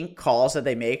distinct calls that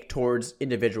they make towards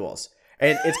individuals,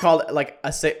 and it's called like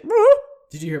a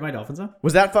Did you hear my dolphin sound?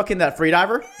 Was that fucking that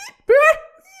freediver?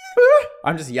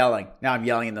 I'm just yelling. Now I'm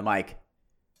yelling in the mic.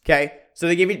 Okay, so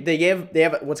they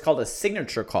have what's called a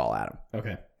signature call, Adam.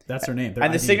 Okay. That's their name. Their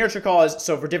And the ID. signature call is,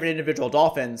 so for different individual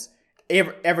dolphins,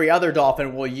 every other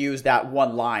dolphin will use that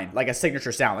one line, like a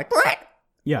signature sound, like,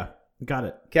 Yeah. Got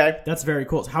it. okay? That's very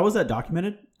cool. So how was that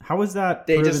documented? How was that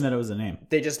They proven just- that it was a name?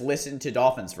 They just listen to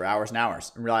dolphins for hours and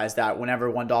hours and realize that whenever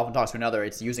one dolphin talks to another,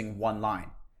 it's using one line.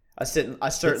 A certain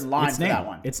line it's for named. that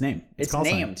one. It's named. It's call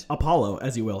sign. named. Apollo,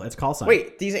 as you will. It's call sign.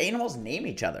 Wait, these animals name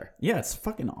each other. Yeah, it's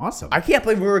fucking awesome. I can't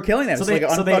believe we were killing them. so It's they,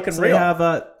 like so they, unfucking so real.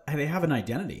 they have an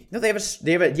identity. No, they have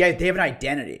an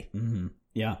identity.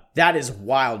 Yeah. That is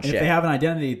wild And shit. if they have an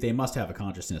identity, they must have a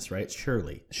consciousness, right?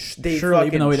 Surely. They surely, fucking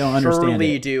even though we don't understand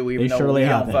surely it. do, even They though surely we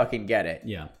have don't it. fucking get it.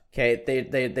 Yeah. Okay,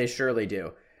 they surely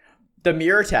do. The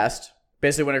mirror test,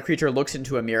 basically when a creature looks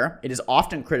into a mirror, it is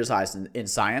often criticized in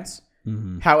science.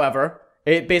 However,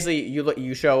 it basically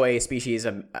you show a species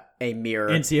a mirror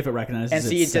And see if it recognizes and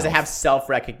see does it itself. have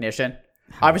self-recognition.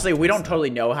 Obviously, we don't totally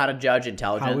know how to judge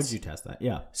intelligence. How would you test that?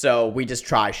 Yeah. So we just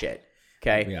try shit.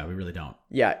 Okay. Yeah, we really don't.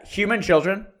 Yeah. Human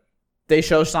children, they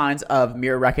show signs of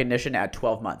mirror recognition at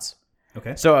 12 months.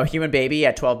 Okay. So a human baby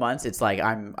at 12 months, it's like,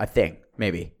 I'm a thing,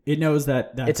 maybe. It knows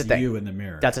that that's It's a thing. you in the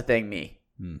mirror. That's a thing, me.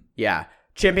 Yeah.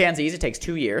 Chimpanzees, it takes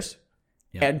 2 years.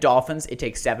 Yeah. And dolphins, it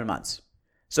takes 7 months.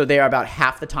 So they are about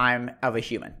half the time of a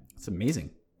human. It's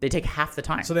amazing. They take half the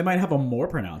time. So they might have a more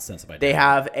pronounced sense of identity. They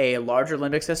have a larger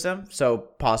limbic system, so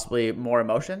possibly more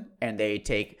emotion, and they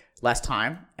take less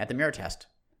time at the mirror test.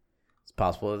 It's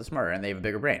possible they're smarter, and they have a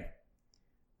bigger brain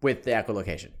with the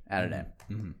echolocation added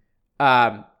in.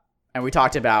 And we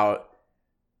talked about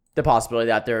the possibility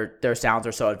that their sounds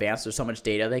are so advanced, there's so much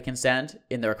data they can send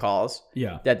in their calls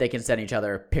that they can send each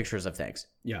other pictures of things.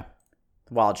 Yeah.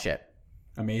 Wild shit.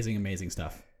 Amazing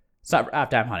stuff. It's not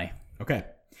halftime, honey. Okay.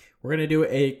 We're going to do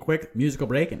a quick musical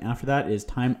break, and after that is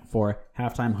time for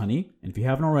Halftime Honey. And if you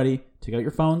haven't already, take out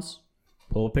your phones,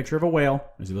 pull a picture of a whale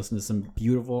as you listen to some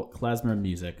beautiful klezmer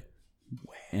music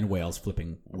and whales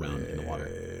flipping around in the water.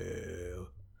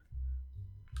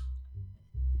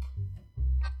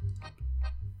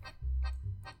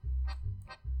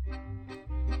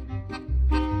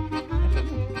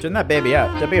 Turn that baby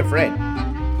out. Don't be afraid.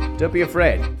 Don't be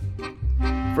afraid.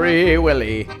 Free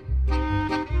Willy.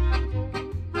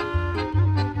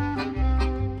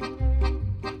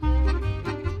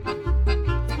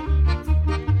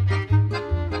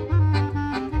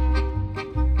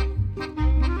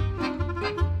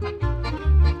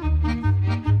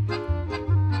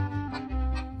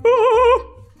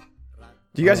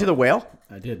 Do you guys hear the whale?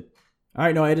 I did. All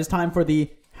right, Noah, it is time for the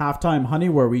Halftime Honey,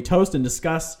 where we toast and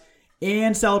discuss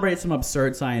and celebrate some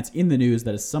absurd science in the news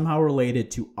that is somehow related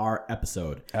to our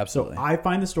episode. Absolutely. So I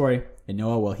find the story, and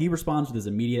Noah, well, he responds with his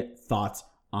immediate thoughts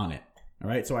on it. All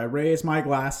right, so I raise my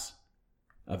glass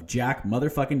of Jack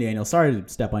motherfucking Daniels. Sorry to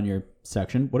step on your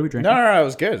section. What are we drinking? No, it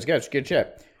was good. It was good. It's good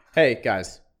shit. Hey,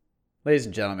 guys. Ladies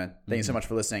and gentlemen, thank you so much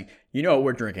for listening. You know what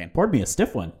we're drinking. Poured me a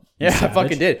stiff one. Yeah, I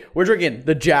fucking did. We're drinking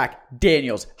the Jack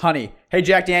Daniels honey. Hey,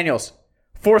 Jack Daniels.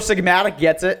 Four Sigmatic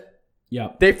gets it. Yeah.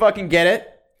 They fucking get it.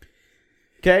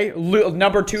 Okay?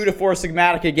 Number 2 to Four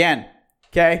Sigmatic again.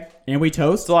 Okay? And we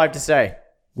toast. That's all I have to say.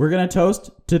 We're going to toast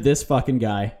to this fucking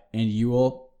guy, and you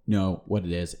will know what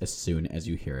it is as soon as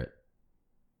you hear it.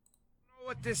 I don't know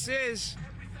what this is,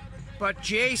 but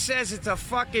Jay says it's a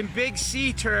fucking big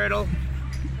sea turtle.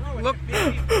 Look,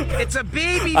 it's a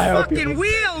baby fucking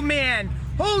whale, man.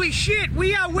 Holy shit,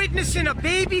 we are witnessing a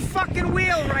baby fucking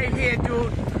whale right here,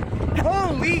 dude.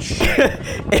 Holy shit.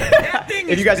 That thing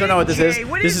If you guys don't know what this is, Jay.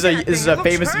 What this is a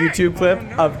famous YouTube clip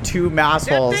of two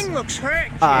massholes That thing looks hurt,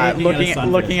 Jay.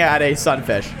 looking at a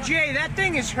sunfish. Jay, that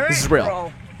thing is hurt, This is real.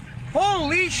 bro.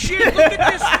 Holy shit, look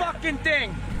at this fucking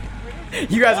thing.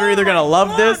 You guys are either gonna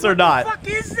love this or not. What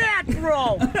the fuck is that,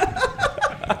 bro?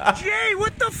 Jay,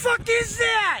 what the fuck is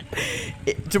that?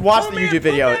 To watch the man, YouTube pull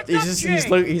video, back up,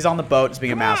 Jay. he's on the boat just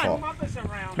being a masshole.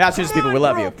 Massachusetts people, we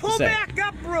love you. Pull Just saying. back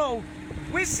up, bro.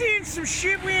 We're seeing some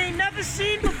shit we ain't never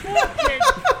seen before, kid.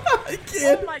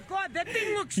 Oh my god, that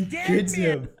thing looks dead,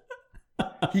 man.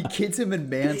 He kids him and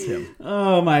bans him.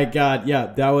 Oh my god, yeah,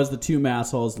 that was the two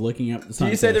massholes looking up the Did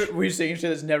sunfish. you say that we're saying shit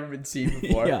that's never been seen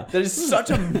before? Yeah. That is such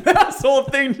a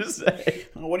masshole thing to say.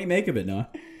 What do you make of it, Noah?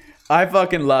 I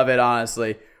fucking love it,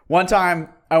 honestly. One time,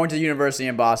 I went to university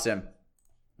in Boston,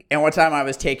 and one time I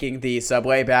was taking the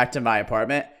subway back to my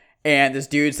apartment, and this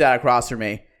dude sat across from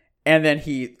me, and then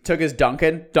he took his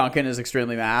Dunkin'. Dunkin' is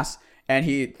extremely mass, and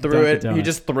he threw Dunkin' it. He Donut.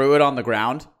 just threw it on the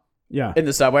ground Yeah. in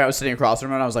the subway. I was sitting across from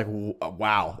him, and I was like,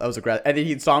 "Wow, that was aggressive." And then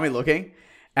he saw me looking,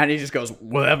 and he just goes,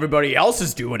 "Well, everybody else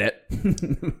is doing it."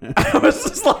 I was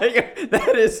just like,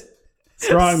 "That is."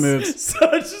 Strong moves. Such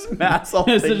a masshole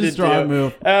thing It's such a to strong do.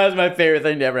 move. That was my favorite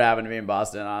thing to ever happen to me in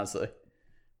Boston, honestly.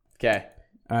 Okay.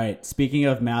 All right, speaking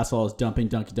of massholes dumping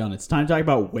Dunkin' Donuts, time to talk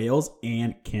about whales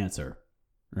and cancer.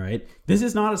 All right, this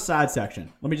is not a sad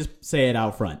section. Let me just say it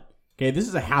out front. Okay, this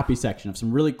is a happy section of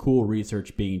some really cool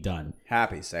research being done.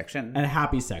 Happy section. And a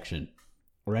happy section,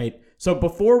 right? So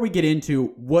before we get into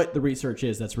what the research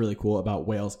is that's really cool about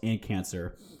whales and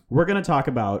cancer, we're going to talk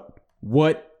about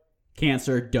what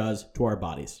cancer does to our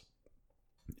bodies.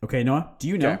 Okay, Noah, do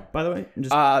you know, Okay. by the way? I'm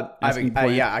just I asking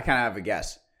beforehand. kind of have a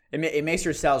guess. It makes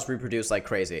your cells reproduce like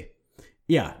crazy.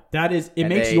 Yeah, that is, it And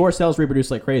makes they- your cells reproduce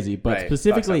like crazy, but Right,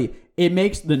 specifically, it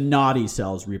makes the naughty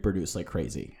cells reproduce like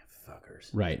crazy. Fuckers.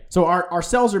 Right. So our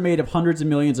cells are made of hundreds of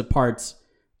millions of parts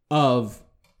of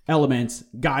elements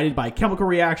guided by chemical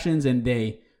reactions, and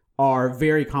they are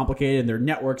very complicated, and they're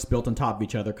networks built on top of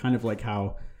each other, kind of like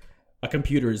how a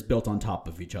computer is built on top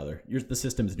of each other. The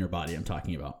systems in your body I'm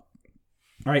talking about.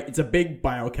 All right, it's a big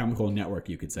biochemical network,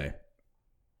 you could say.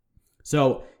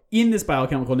 So in this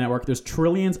biochemical network, there's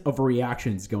trillions of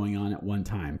reactions going on at one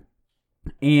time.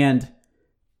 And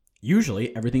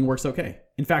usually everything works okay.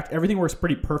 In fact, everything works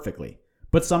pretty perfectly.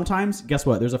 But sometimes, guess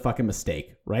what? There's a fucking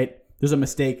mistake, right? There's a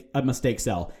mistake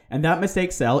cell. And that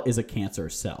mistake cell is a cancer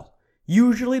cell.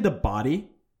 Usually the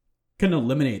body can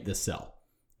eliminate this cell.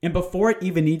 And before it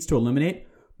even needs to eliminate,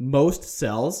 most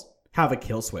cells have a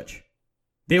kill switch.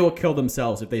 They will kill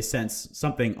themselves if they sense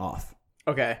something off.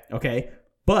 Okay. Okay?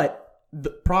 But the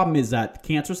problem is that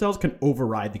cancer cells can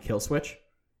override the kill switch.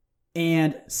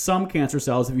 And some cancer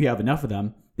cells, if you have enough of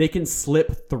them, they can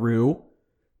slip through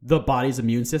the body's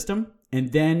immune system,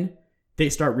 and then they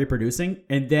start reproducing,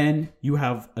 and then you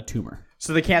have a tumor.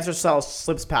 So the cancer cell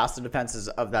slips past the defenses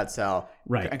of that cell,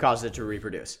 Right. and causes it to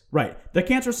reproduce. Right. The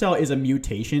cancer cell is a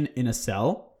mutation in a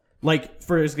cell. Like,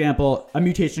 for example, a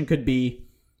mutation could be,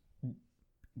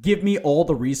 give me all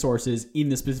the resources in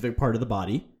the specific part of the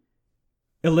body,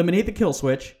 eliminate the kill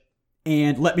switch,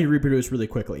 and let me reproduce really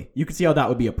quickly. You can see how that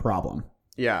would be a problem,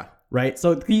 Yeah. right?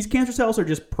 So these cancer cells are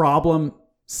just problem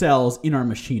cells in our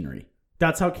machinery.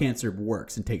 That's how cancer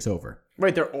works and takes over.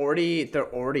 Wait, they're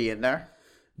already in there?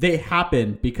 They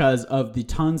happen because of the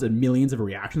tons and millions of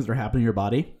reactions that are happening in your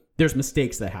body. There's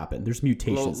mistakes that happen. There's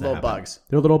mutations that Little happen. bugs.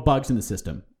 They're little bugs in the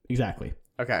system. Exactly.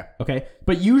 Okay. Okay?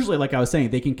 But usually, like I was saying,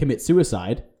 they can commit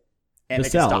suicide, And the they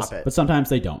cells, can stop it. but sometimes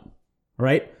they don't. All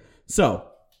right? So,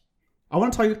 I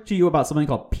want to talk to you about something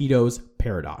called Peto's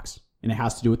paradox, and it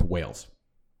has to do with whales.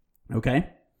 Okay?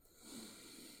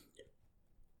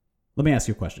 Let me ask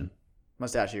you a question.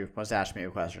 Must ask me a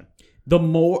question. The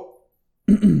more...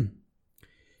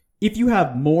 If you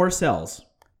have more cells,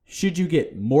 should you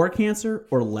get more cancer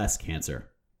or less cancer?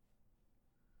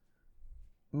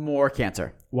 More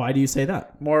cancer. Why do you say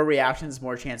that? More reactions,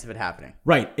 more chance of it happening.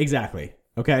 Right, exactly.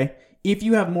 Okay? If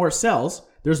you have more cells,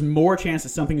 there's more chance that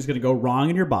something is going to go wrong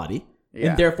in your body, Yeah.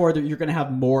 and therefore that you're going to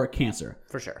have more cancer.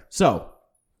 For sure. So,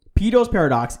 Peto's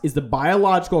paradox is the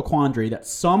biological quandary that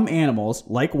some animals,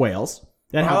 like whales,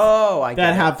 that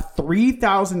have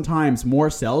 3,000 times more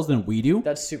cells than we do,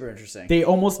 That's super interesting. they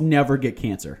almost never get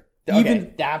cancer.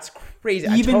 Okay, that's crazy.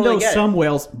 I Even totally though get it. some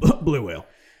whales, blue whale,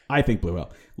 I think blue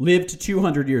whale, live to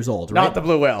 200 years old, right? Not the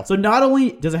blue whale. So not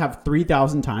only does it have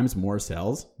 3,000 times more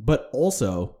cells, but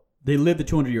also they live to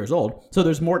 200 years old. So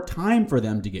there's more time for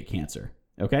them to get cancer.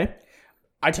 Okay?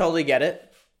 I totally get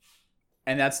it.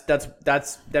 And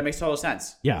that makes total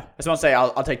sense. Yeah. I just want to say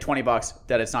I'll take $20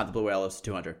 that it's not the blue whale, it's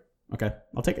 200. Okay.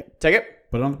 I'll take it. Take it.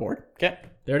 Put it on the board. Okay.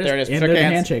 There it is. There it is. And Shook there's a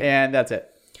hands, handshake. And that's it.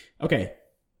 Okay.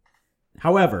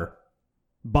 However,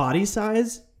 body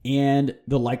size and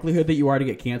the likelihood that you are to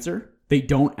get cancer, they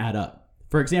don't add up.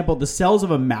 For example, the cells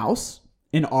of a mouse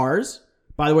and ours,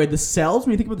 by the way, the cells,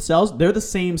 when you think about the cells, they're the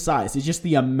same size. It's just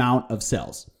the amount of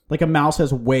cells. Like a mouse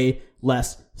has way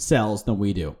less cells than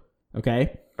we do.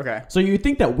 Okay? Okay. So you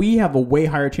think that we have a way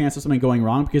higher chance of something going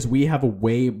wrong because we have a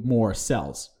way more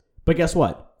cells. But guess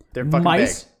what? They're fucking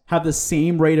Mice big. have the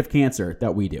same rate of cancer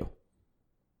that we do.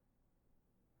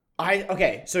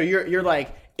 Okay, so you're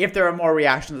like, if there are more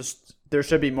reactions, there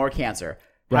should be more cancer.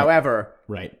 Right. However,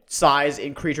 Right. size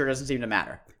in creature doesn't seem to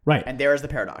matter. Right. And there's the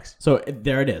paradox. So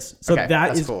there it is. So Okay,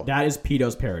 that's cool. that is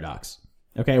Peto's paradox.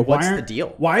 Okay, What's why the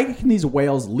deal? Why can these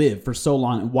whales live for so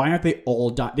long? And why aren't they all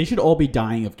die? They should all be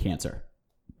dying of cancer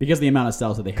because of the amount of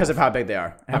cells that they have. Because of how big they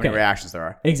are, and how many Okay. reactions there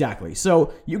are. Exactly.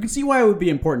 So you can see why it would be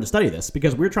important to study this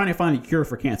because we're trying to find a cure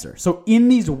for cancer. So in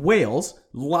these whales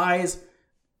lies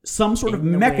some sort of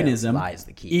In the mechanism. whales lies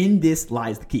the key. In this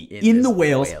lies the key. In In this the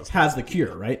whales whales has the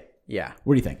cure, right? Yeah.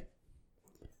 What do you think?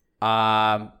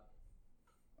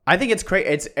 I think it's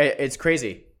it's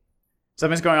crazy.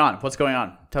 Something's going on. What's going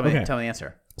on? Tell me Okay. the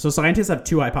answer. So scientists have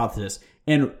two hypotheses.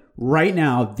 And right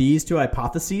now, these two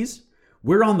hypotheses,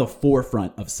 we're on the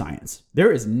forefront of science.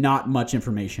 There is not much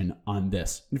information on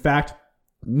this. In fact,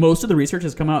 most of the research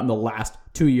has come out in the last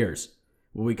 2 years.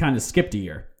 Well, we kind of skipped a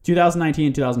year. 2019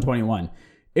 and 2021.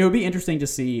 It would be interesting to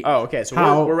see Oh, okay. So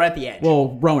how, we're at the edge.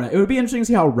 Well, Rona. It would be interesting to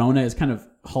see how Rona has kind of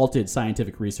halted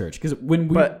scientific research. Because when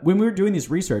we were doing this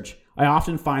research, I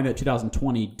often find that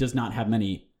 2020 does not have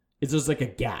many. It's just like a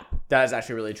gap. that is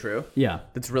actually really true. Yeah.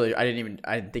 That's really I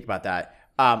didn't think about that.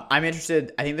 I'm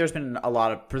interested. I think there's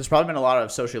probably been a lot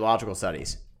of sociological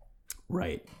studies.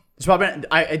 Right. There's probably been,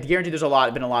 I guarantee there's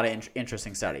been a lot of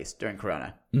interesting studies during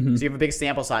Corona. Mm-hmm. So you have a big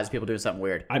sample size of people doing something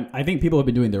weird. I think people have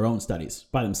been doing their own studies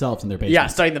by themselves in their basements. Yeah,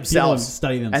 studying themselves, People have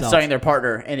studied themselves. and studying their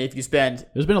partner. And if you spend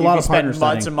There's been a lot of partner months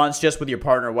studying. and months just with your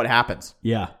partner, what happens?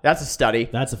 Yeah, That's a study.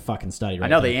 that's a fucking study, right? I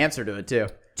know there. the answer to it too.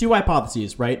 Two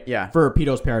hypotheses, right? Yeah. For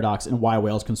Peto's paradox and why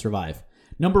whales can survive.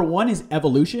 Number 1 is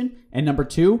evolution, and number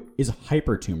 2 is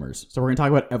hypertumors. So we're going to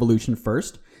talk about evolution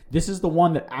first. This is the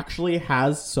one that actually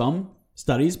has some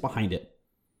studies behind it.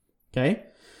 Okay?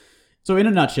 So in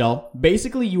a nutshell,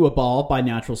 basically you evolve by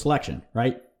natural selection,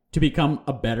 right? To become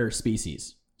a better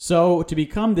species. So to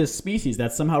become this species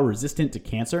that's somehow resistant to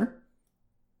cancer,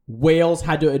 whales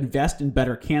had to invest in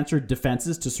better cancer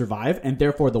defenses to survive, and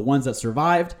therefore the ones that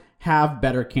survived have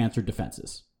better cancer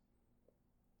defenses.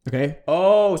 Okay?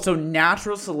 Oh, so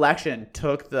natural selection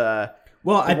took the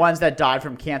ones that died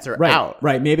from cancer out.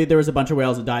 Right. Maybe there was a bunch of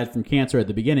whales that died from cancer at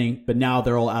the beginning, but now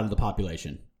they're all out of the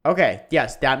population. Okay.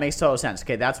 Yes, that makes total sense.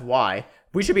 Okay, that's why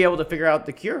we should be able to figure out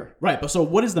the cure. Right. But so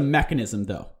what is the mechanism,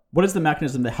 though? What is the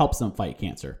mechanism that helps them fight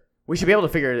cancer? We should be able to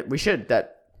figure it. We should.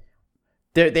 That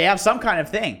they have some kind of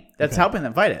thing that's helping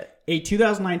them fight it. A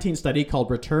 2019 study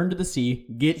called Return to the Sea,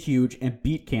 Get Huge, and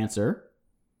Beat Cancer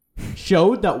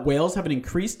showed that whales have an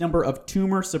increased number of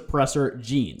tumor suppressor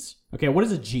genes. Okay, what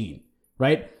is a gene,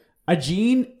 right? A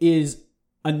gene is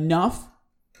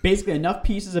basically enough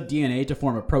pieces of DNA to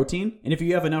form a protein. And if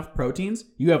you have enough proteins,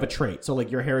 you have a trait. So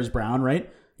like your hair is brown,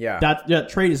 right? Yeah. That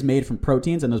trait is made from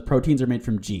proteins, and those proteins are made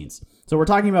from genes. So we're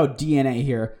talking about DNA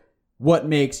here. What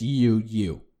makes you,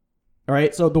 you? All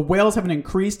right, so the whales have an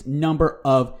increased number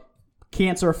of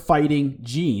cancer-fighting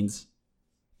genes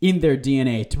in their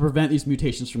DNA to prevent these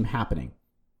mutations from happening.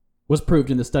 Was proved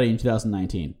in the study in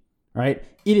 2019. All right,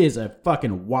 it is a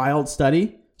fucking wild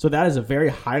study. So that is a very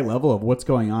high level of what's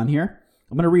going on here.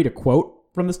 I'm going to read a quote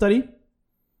from the study,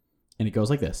 and it goes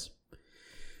like this.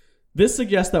 This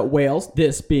suggests that whales,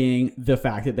 this being the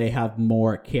fact that they have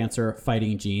more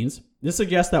cancer-fighting genes, this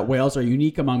suggests that whales are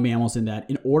unique among mammals in that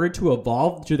in order to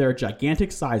evolve to their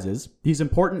gigantic sizes, these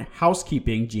important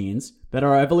housekeeping genes that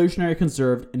are evolutionarily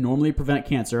conserved and normally prevent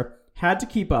cancer had to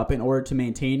keep up in order to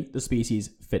maintain the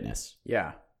species' fitness.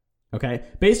 Yeah. Okay?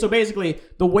 So basically,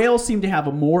 the whales seem to have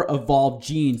a more evolved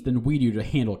genes than we do to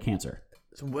handle cancer.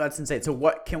 So that's insane. So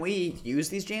what, can we use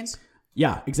these genes?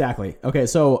 Yeah, exactly. Okay,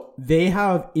 so they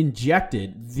have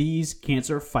injected these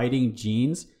cancer-fighting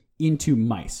genes into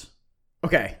mice.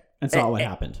 Okay. And saw what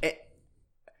happened.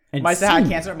 And mice that had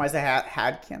cancer? Mice that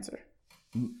had cancer?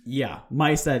 Yeah.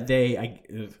 Mice that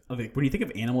when you think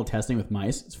of animal testing with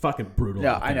mice, it's fucking brutal.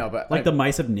 Yeah, I know, but... Like the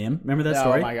mice of Nim. Remember that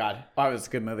story? Oh my God. Oh, it was a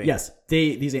good movie. Yes.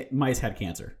 These mice had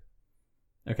cancer.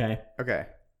 Okay? Okay.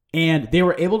 And they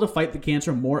were able to fight the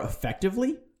cancer more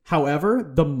effectively.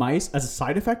 However, the mice, as a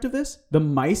side effect of this, the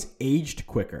mice aged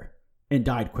quicker and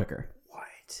died quicker.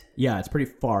 What? Yeah, it's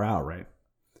pretty far out, right?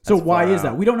 So why is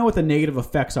that? We don't know what the negative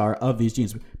effects are of these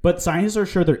genes, but scientists are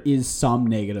sure there is some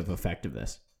negative effect of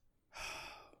this.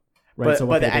 Right?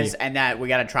 And that we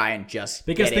got to try and just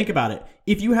think about it.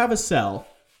 If you have a cell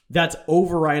that's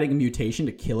overriding a mutation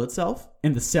to kill itself,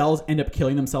 and the cells end up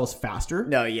killing themselves faster,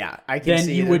 no, yeah, I can then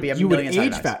see you would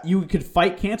age fast. You could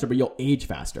fight cancer, but you'll age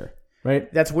faster,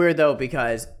 right? That's weird though,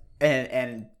 because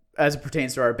and as it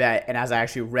pertains to our bet, and as I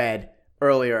actually read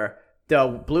earlier,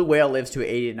 the blue whale lives to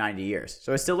 80 to 90 years,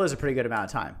 so it still lives a pretty good amount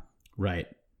of time. Right.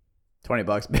 $20,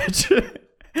 bitch.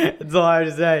 That's all I have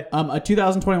to say. A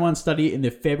 2021 study in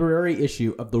the February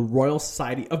issue of the Royal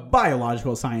Society of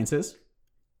Biological Sciences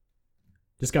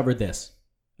discovered this,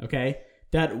 okay?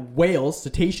 That whales,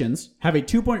 cetaceans, have a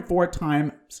 2.4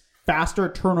 times faster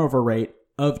turnover rate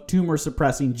of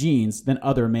tumor-suppressing genes than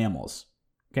other mammals,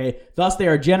 okay? Thus, they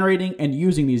are generating and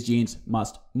using these genes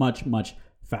much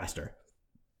faster.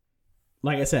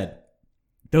 Like I said,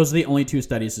 those are the only two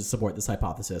studies to support this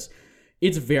hypothesis.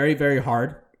 It's very, very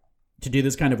hard to do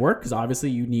this kind of work because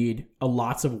obviously you need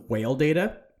lots of whale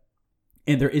data,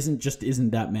 and there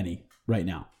isn't that many right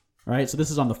now. All right, so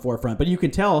this is on the forefront, but you can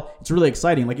tell it's really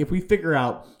exciting. Like if we figure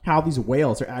out how these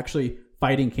whales are actually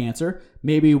fighting cancer,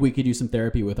 maybe we could do some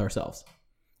therapy with ourselves.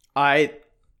 I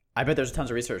bet there's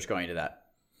tons of research going into that.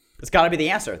 It's got to be the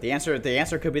answer. The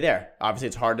answer could be there. Obviously,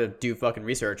 it's hard to do fucking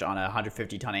research on a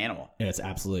 150-ton animal. Yeah,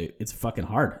 it's fucking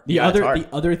hard. The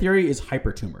other theory is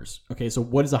hypertumors. Okay, so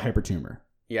what is a hypertumor?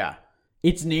 Yeah.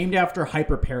 It's named after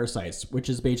hyperparasites, which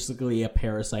is basically a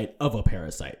parasite of a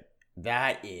parasite.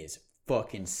 That is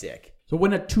fucking sick. So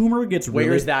when a tumor gets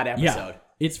Where's that episode? Yeah,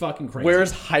 it's fucking crazy.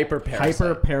 Where's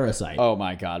hyperparasite? Hyperparasite. Oh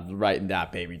my God, writing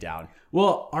that baby down.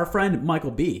 Well, our friend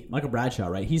Michael Bradshaw,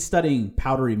 right? He's studying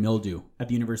powdery mildew at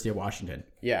the University of Washington.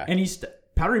 Yeah. And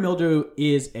powdery mildew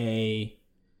is a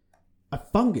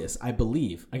fungus, I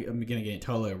believe. I'm going to get it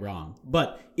totally wrong.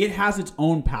 But it has its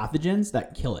own pathogens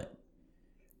that kill it.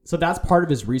 So that's part of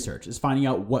his research, is finding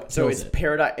out what kills it.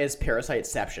 So it's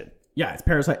parasiteception. Yeah, it's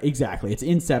parasite. Exactly. It's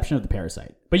inception of the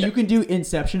parasite. But you can do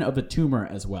inception of the tumor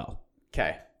as well.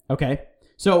 Okay.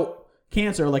 So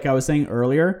cancer, like I was saying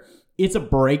earlier, it's a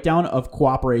breakdown of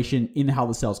cooperation in how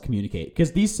the cells communicate.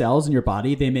 Because these cells in your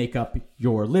body, they make up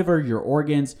your liver, your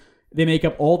organs. They make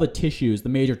up all the tissues, the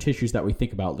major tissues that we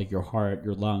think about, like your heart,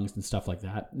 your lungs, and stuff like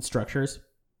that, and structures.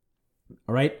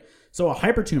 All right? So a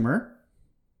hypertumor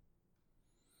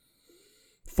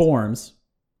forms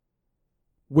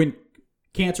when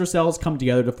cancer cells come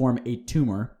together to form a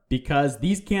tumor, because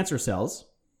these cancer cells,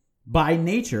 by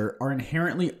nature, are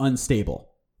inherently unstable.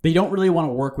 They don't really want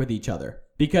to work with each other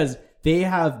because they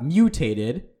have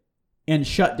mutated and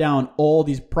shut down all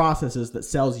these processes that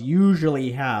cells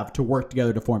usually have to work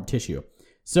together to form tissue.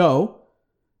 So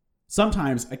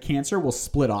sometimes a cancer will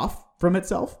split off from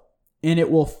itself and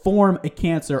it will form a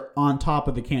cancer on top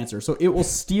of the cancer. So it will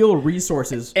steal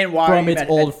resources from its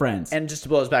old friends. And just to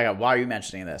blow us back up, why are you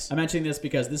mentioning this? I'm mentioning this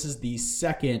because this is the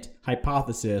second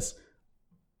hypothesis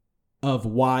of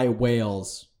why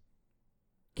whales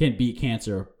can beat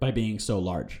cancer by being so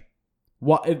large.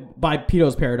 By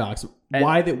Peto's paradox.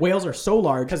 Why the whales are so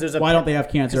large, why don't they have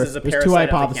cancer? There's two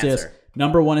hypotheses.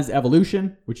 Number one is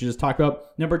evolution, which you just talked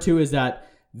about. Number two is that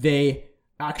they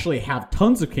actually have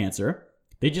tons of cancer.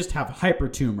 They just have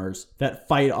hypertumors that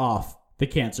fight off the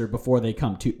cancer before they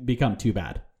become too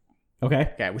bad.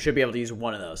 Okay? Okay, we should be able to use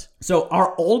one of those. So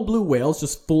are old blue whales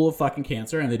just full of fucking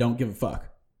cancer and they don't give a fuck?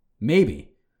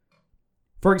 Maybe.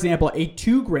 For example, a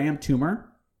 2-gram tumor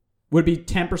would be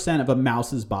 10% of a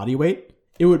mouse's body weight.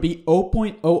 It would be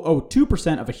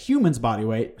 0.002% of a human's body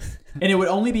weight. And it would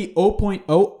only be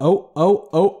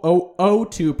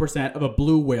 0.0000002% of a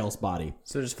blue whale's body.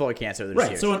 So they're just full of cancer. They're right.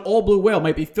 huge. So an old blue whale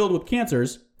might be filled with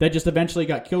cancers that just eventually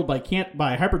got killed by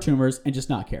hypertumors and just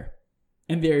not care.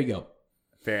 And there you go.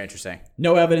 Very interesting.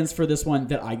 No evidence for this one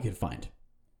that I could find.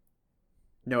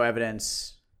 No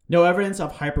evidence. No evidence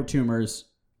of hypertumors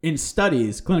in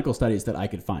studies, clinical studies that I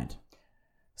could find.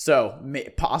 So,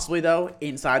 possibly, though,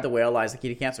 inside the whale lies the key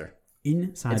to cancer.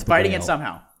 It's fighting it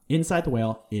somehow. Inside the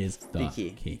whale is the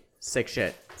key. key. Sick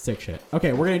shit.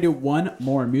 Okay, we're going to do one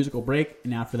more musical break,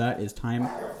 and after that is time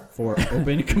for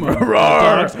open kimono.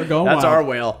 Dogs are going That's wild. our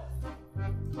whale.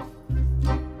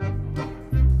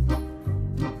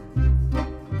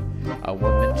 A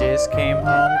woman just came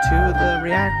home to the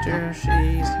reactor. She's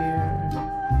here.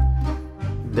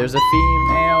 There's a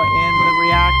female in the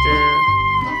reactor.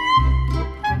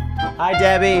 Hi,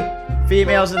 Debbie.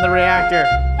 Females in the reactor.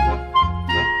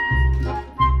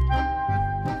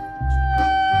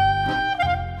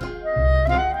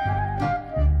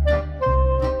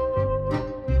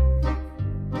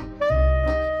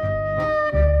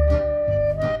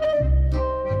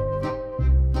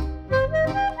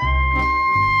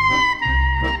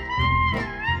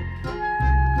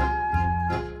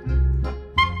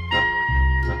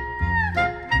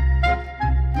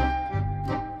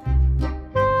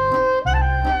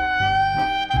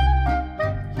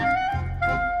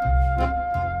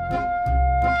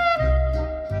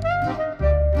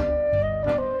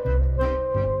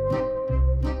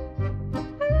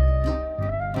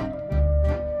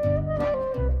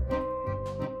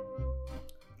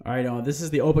 This is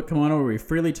the Open Kimono, where we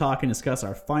freely talk and discuss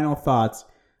our final thoughts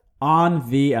on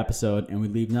the episode, and we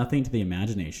leave nothing to the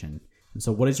imagination. And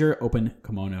so what is your Open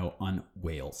Kimono on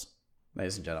whales?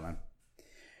 Ladies and gentlemen,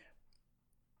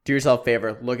 do yourself a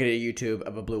favor, look at a YouTube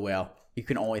of a blue whale. You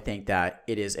can only think that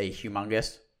it is a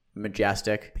humongous,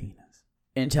 majestic,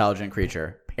 intelligent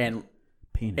creature. And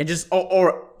just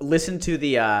or listen to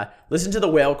the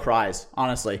whale cries.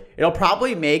 Honestly, it'll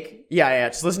probably make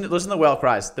just listen to the whale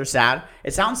cries. They're sad.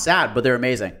 It sounds sad, but they're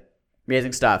amazing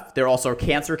stuff. They're also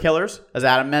cancer killers, as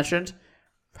Adam mentioned.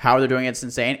 How they're doing it's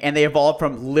insane, and they evolved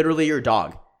from literally your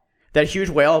dog. That huge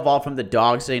whale evolved from the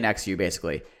dog sitting next to you,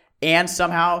 basically. And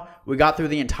somehow we got through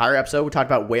the entire episode. We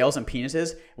talked about whales and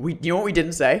penises. You know what we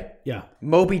didn't say? Yeah,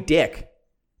 Moby Dick.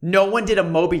 No one did a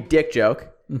Moby Dick joke,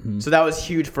 so that was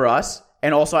huge for us.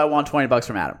 And also, I won $20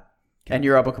 from Adam. Okay. And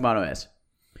your Open Kimono is.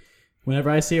 Whenever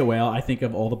I see a whale, I think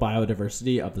of all the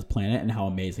biodiversity of this planet and how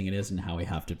amazing it is and how we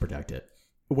have to protect it.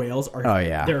 Whales are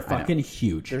they're fucking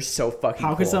huge. They're so fucking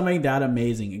How could something that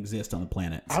amazing exist on the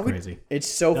planet? It's crazy. It's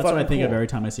so That's fucking what I think cool. of every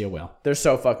time I see a whale. They're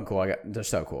so fucking cool. They're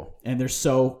so cool. And they're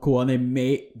so cool, and they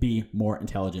may be more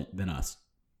intelligent than us.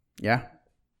 Yeah.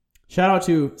 Shout out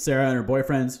to Sarah and her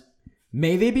boyfriends.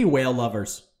 May they be whale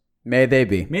lovers. May they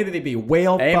be. May they be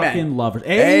whale fucking lovers.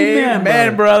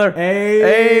 Amen, brother.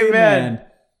 Amen.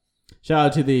 Shout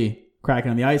out to the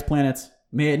Kraken on the ice planets.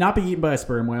 May it not be eaten by a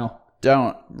sperm whale.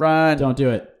 Don't run. Don't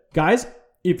do it. Guys,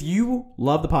 if you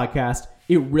love the podcast,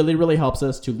 it really, really helps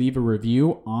us to leave a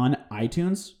review on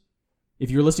iTunes. If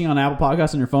you're listening on Apple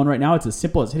Podcasts on your phone right now, it's as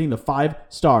simple as hitting the 5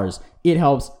 stars. It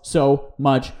helps so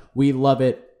much. We love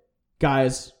it.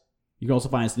 Guys, You can also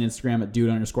find us on Instagram at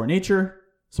dude_nature.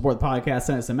 Support the podcast.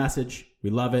 Send us a message.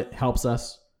 We love it. Helps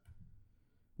us.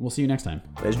 We'll see you next time.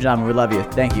 Ladies and gentlemen, we love you.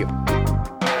 Thank you.